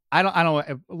 I don't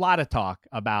a lot of talk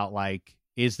about like,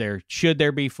 should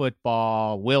there be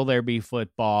football? Will there be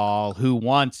football? Who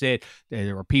wants it?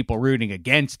 There were people rooting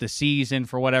against the season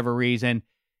for whatever reason.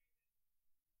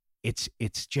 It's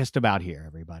just about here,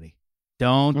 everybody.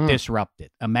 Don't disrupt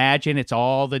it. Imagine it's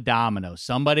all the dominoes.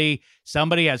 Somebody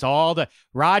has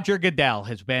Roger Goodell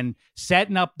has been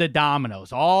setting up the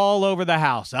dominoes all over the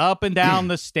house, up and down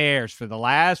the stairs for the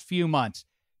last few months.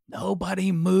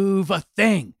 Nobody move a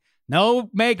thing. No,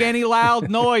 make any loud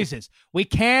noises. We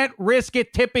can't risk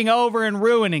it tipping over and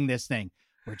ruining this thing.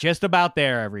 We're just about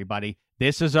there, everybody.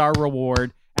 This is our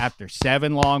reward after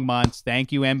 7 long months.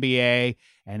 Thank you, NBA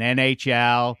and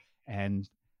NHL and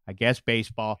I guess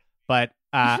baseball. But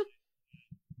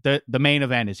the main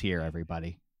event is here,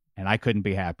 everybody, and I couldn't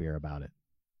be happier about it.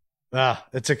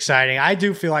 It's exciting. I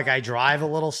do feel like I drive a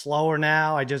little slower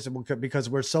now. Because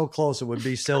we're so close, it would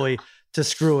be silly to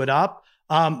screw it up.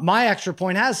 My extra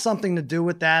point has something to do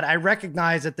with that. I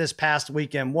recognize that this past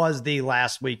weekend was the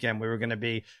last weekend we were going to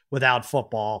be without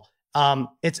football.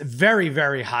 It's very,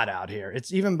 very hot out here.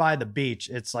 It's even by the beach.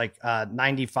 It's like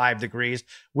 95 degrees.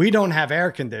 We don't have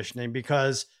air conditioning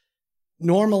because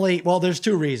normally, well, there's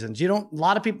two reasons.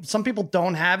 Some people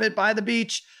don't have it by the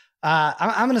beach.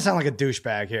 I'm going to sound like a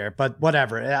douchebag here, but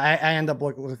whatever. I end up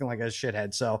looking like a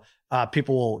shithead. So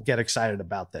people will get excited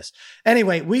about this.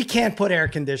 Anyway, we can't put air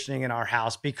conditioning in our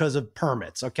house because of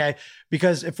permits. Okay.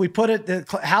 Because if we put it,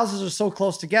 the houses are so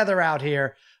close together out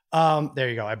here. There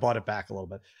you go. I bought it back a little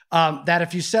bit. That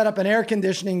if you set up an air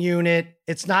conditioning unit,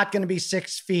 it's not going to be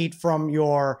 6 feet from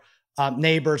your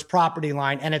neighbor's property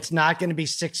line. And it's not going to be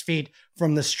 6 feet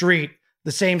from the street,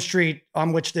 the same street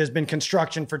on which there's been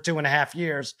construction for 2.5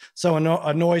 years. So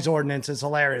a noise ordinance is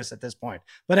hilarious at this point.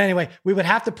 But anyway, we would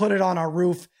have to put it on our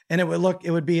roof and it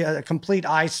would be a complete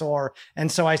eyesore. And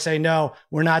so I say, no,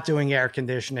 we're not doing air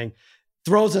conditioning.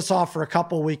 Throws us off for a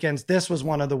couple of weekends. This was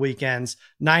one of the weekends,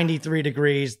 93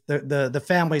 degrees. The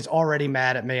family's already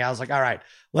mad at me. I was like, all right,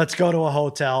 let's go to a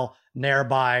hotel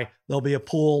nearby. There'll be a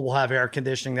pool. We'll have air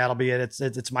conditioning. That'll be it.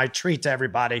 It's my treat to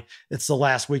everybody. It's the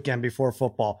last weekend before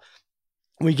football.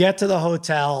 We get to the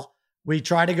hotel. We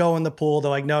try to go in the pool.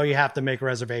 They're like, no, you have to make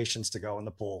reservations to go in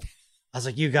the pool. I was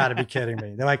like, you got to be kidding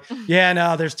me. They're like, yeah,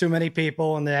 no, there's too many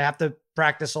people and they have to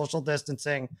practice social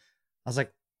distancing. I was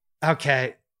like,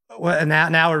 okay. Well, and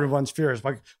now everyone's furious.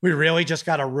 Like, we really just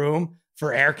got a room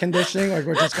for air conditioning? Like,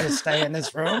 we're just going to stay in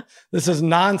this room? This is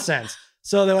nonsense.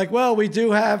 So they're like, well, we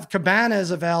do have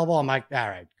cabanas available. I'm like, all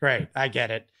right, great. I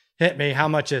get it. Hit me. How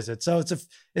much is it? So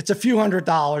it's a few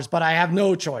 $100s, but I have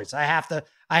no choice. I have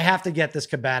to get this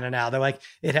cabana now. They're like,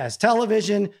 it has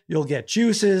television. You'll get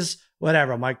juices,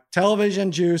 whatever. I'm like,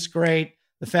 television, juice, great.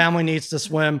 The family needs to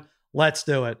swim. Let's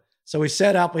do it. So we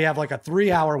set up. We have like a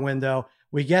 3-hour window.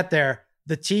 We get there.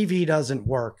 The TV doesn't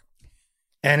work.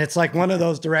 And it's like one of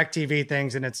those DirecTV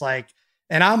things. And it's like,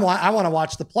 and I want to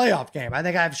watch the playoff game. I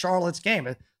think I have Charlotte's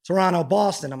game, Toronto,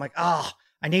 Boston. I'm like,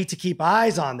 I need to keep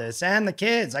eyes on this and the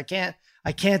kids. I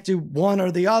can't do one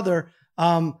or the other.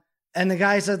 And the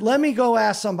guy said, let me go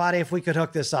ask somebody if we could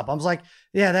hook this up. I was like,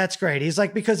 yeah, that's great. He's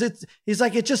like, because it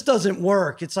just doesn't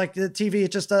work. It's like the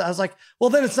TV. I was like, well,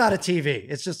 then it's not a TV.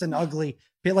 It's just an ugly,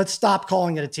 let's stop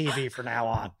calling it a TV from now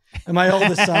on. And my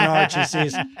oldest son, Archie,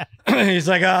 he's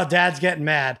like, oh, Dad's getting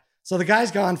mad. So the guy's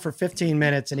gone for 15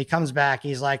 minutes and he comes back.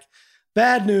 He's like,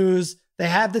 bad news. They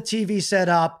have the TV set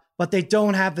up, but they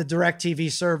don't have the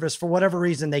DirecTV service. For whatever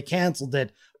reason, they canceled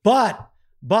it. But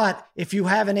if you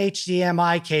have an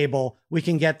HDMI cable, we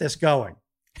can get this going.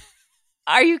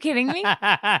 Are you kidding me?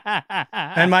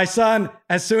 And my son,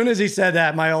 as soon as he said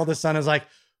that, my oldest son is like,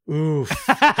 oof.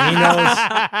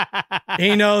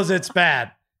 He knows it's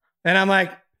bad. And I'm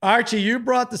like, Archie, you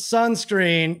brought the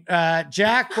sunscreen.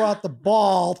 Jack brought the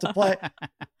ball to play.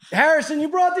 Harrison, you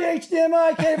brought the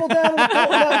HDMI cable down.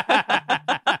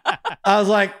 I was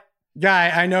like,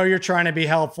 guy, I know you're trying to be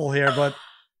helpful here, but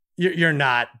you're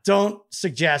not. Don't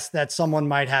suggest that someone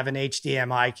might have an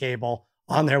HDMI cable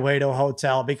on their way to a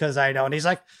hotel because I know. And he's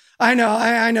like, I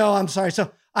know. I'm sorry.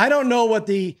 So I don't know what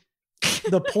the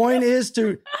point is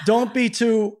to don't be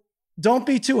too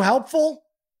helpful.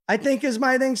 I think is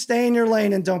my thing. Stay in your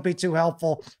lane and don't be too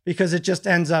helpful because it just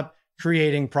ends up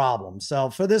creating problems. So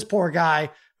for this poor guy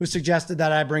who suggested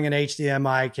that I bring an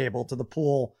HDMI cable to the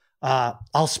pool,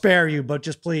 I'll spare you, but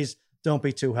just please don't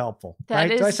be too helpful.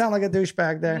 Right? Do I sound like a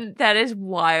douchebag there? That is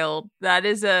wild. That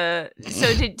is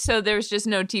so there's just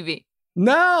no TV.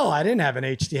 No, I didn't have an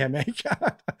HDMI.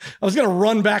 I was going to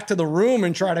run back to the room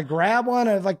and try to grab one.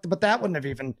 But that wouldn't have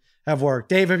even have worked.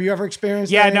 Dave, have you ever experienced?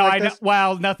 Yeah, no, like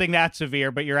well, nothing that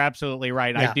severe, but you're absolutely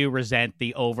right. Yeah. I do resent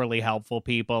the overly helpful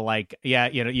people. Like,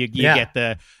 you get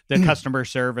the customer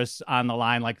service on the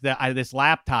line. Like this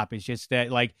laptop is just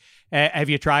like, have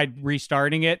you tried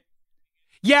restarting it?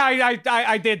 Yeah,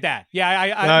 I did that. Yeah,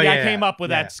 I came up with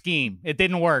that scheme. It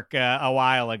didn't work a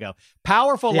while ago.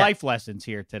 Powerful life lessons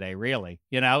here today, really.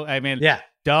 I mean,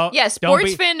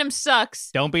 sports fandom sucks.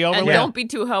 Don't be overly don't be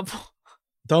too helpful.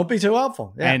 Don't be too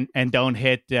helpful. Yeah. And don't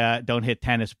hit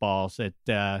tennis balls at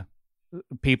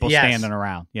people standing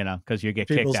around, because you get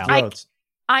people's kicked out. Throats.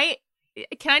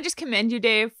 Can I just commend you,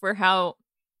 Dave, for how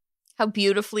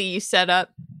beautifully you set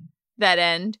up that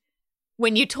end.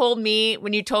 When you told me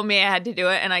I had to do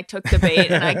it and I took the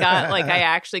bait and I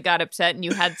actually got upset and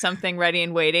you had something ready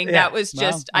and waiting. Yeah. That was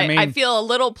just, I feel a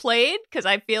little played because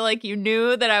I feel like you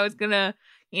knew that I was going to,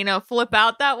 flip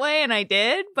out that way. And I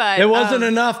did, but it wasn't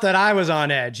enough that I was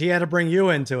on edge. He had to bring you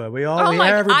into it. I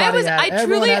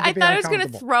thought I was going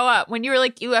to throw up when you were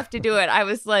like, you have to do it. I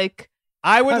was like,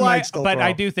 I would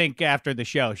I do think after the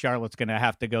show, Charlotte's going to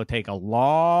have to go take a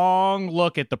long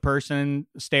look at the person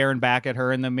staring back at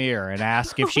her in the mirror and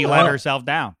ask if she let herself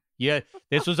down.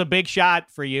 this was a big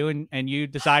shot for you, and you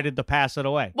decided to pass it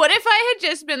away. What if I had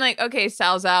just been like, okay,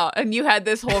 Sal's out, and you had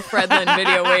this whole Fredlin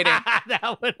video waiting?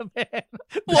 That would have been.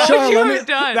 What would you have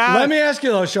done? Let me ask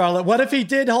you though, Charlotte. What if he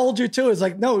did hold you to it? It's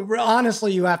like, no,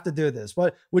 honestly, you have to do this.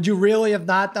 What would you really have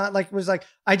not done? Like, it was like,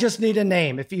 I just need a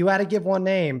name. If you had to give one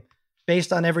name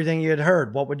based on everything you had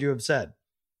heard, what would you have said?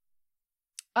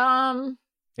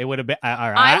 It would have been.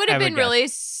 I would have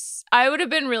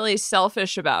been really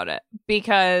selfish about it,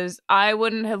 because I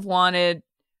wouldn't have wanted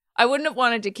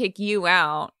to kick you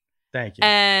out. Thank you.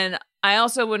 And I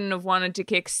also wouldn't have wanted to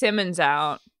kick Simmons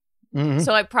out. Mm-hmm.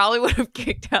 So I probably would have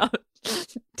kicked out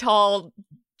Tall,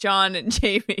 John, and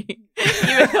Jamie,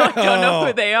 even though I don't know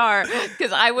who they are,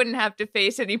 because I wouldn't have to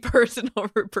face any personal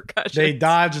repercussions. They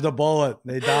dodged the bullet.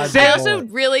 I also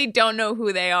really don't know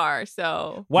who they are.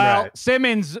 So, well, Right.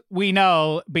 Simmons, we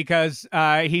know, because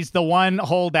he's the one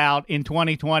holdout in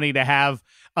 2020 to have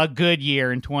a good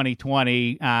year in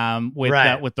 2020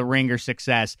 with the Ringer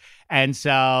success, and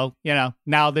so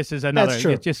now this is another. That's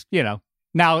true. It's just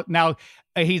now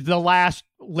he's the last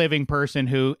living person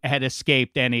who had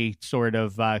escaped any sort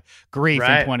of grief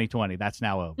in 2020. That's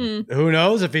now over. Who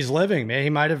knows if he's living? Maybe he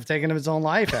might have taken his own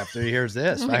life after he hears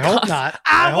this. I hope not.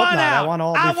 I hope want not. out. I want to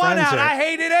all be I want friends out. here. I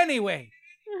hate it anyway.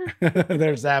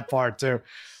 There's that part too.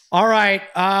 All right.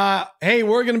 Hey,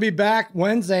 we're going to be back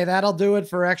Wednesday. That'll do it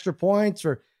for Extra Points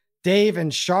for Dave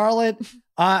and Charlotte.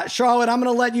 Charlotte, I'm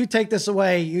going to let you take this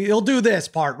away. You'll do this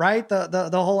part, right? The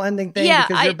whole ending thing, yeah,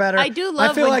 because you're better. I do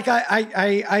love. I feel like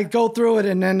I go through it,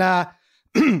 and then I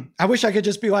wish I could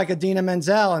just be like Adina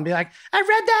Menzel and be like, I read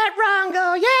that wrong.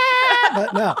 Oh yeah,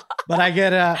 but no. But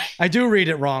I do read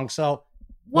it wrong. So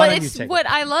what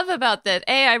I love about that.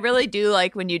 I really do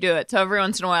like when you do it. So every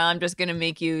once in a while, I'm just going to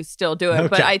make you still do it. Okay.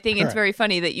 But I think it's very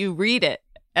funny that you read it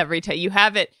every time. You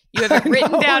have it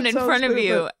written down in front of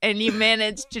you, and you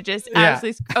manage to just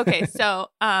absolutely. Okay, so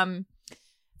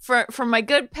for my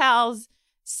good pals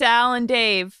Sal and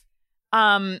Dave,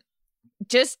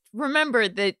 just remember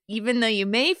that even though you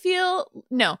may feel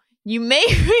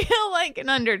like an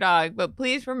underdog, but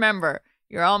please remember,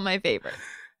 you're all my favorites.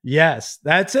 Yes,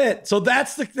 that's it. So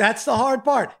that's the hard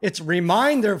part. It's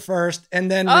reminder first,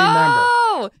 and then remember.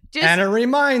 Oh, and a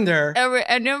reminder.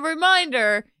 And a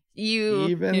reminder.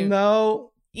 Even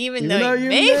though you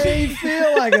may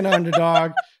feel like an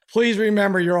underdog, please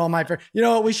remember you're all my favorite. You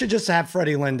know what? We should just have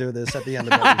Freddie Lynn do this at the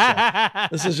end of every show.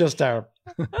 This is just terrible.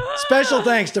 Special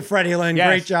thanks to Freddie Lynn. Yes.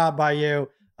 Great job by you.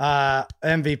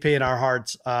 MVP in our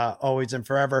hearts, always and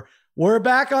forever. We're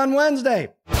back on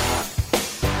Wednesday.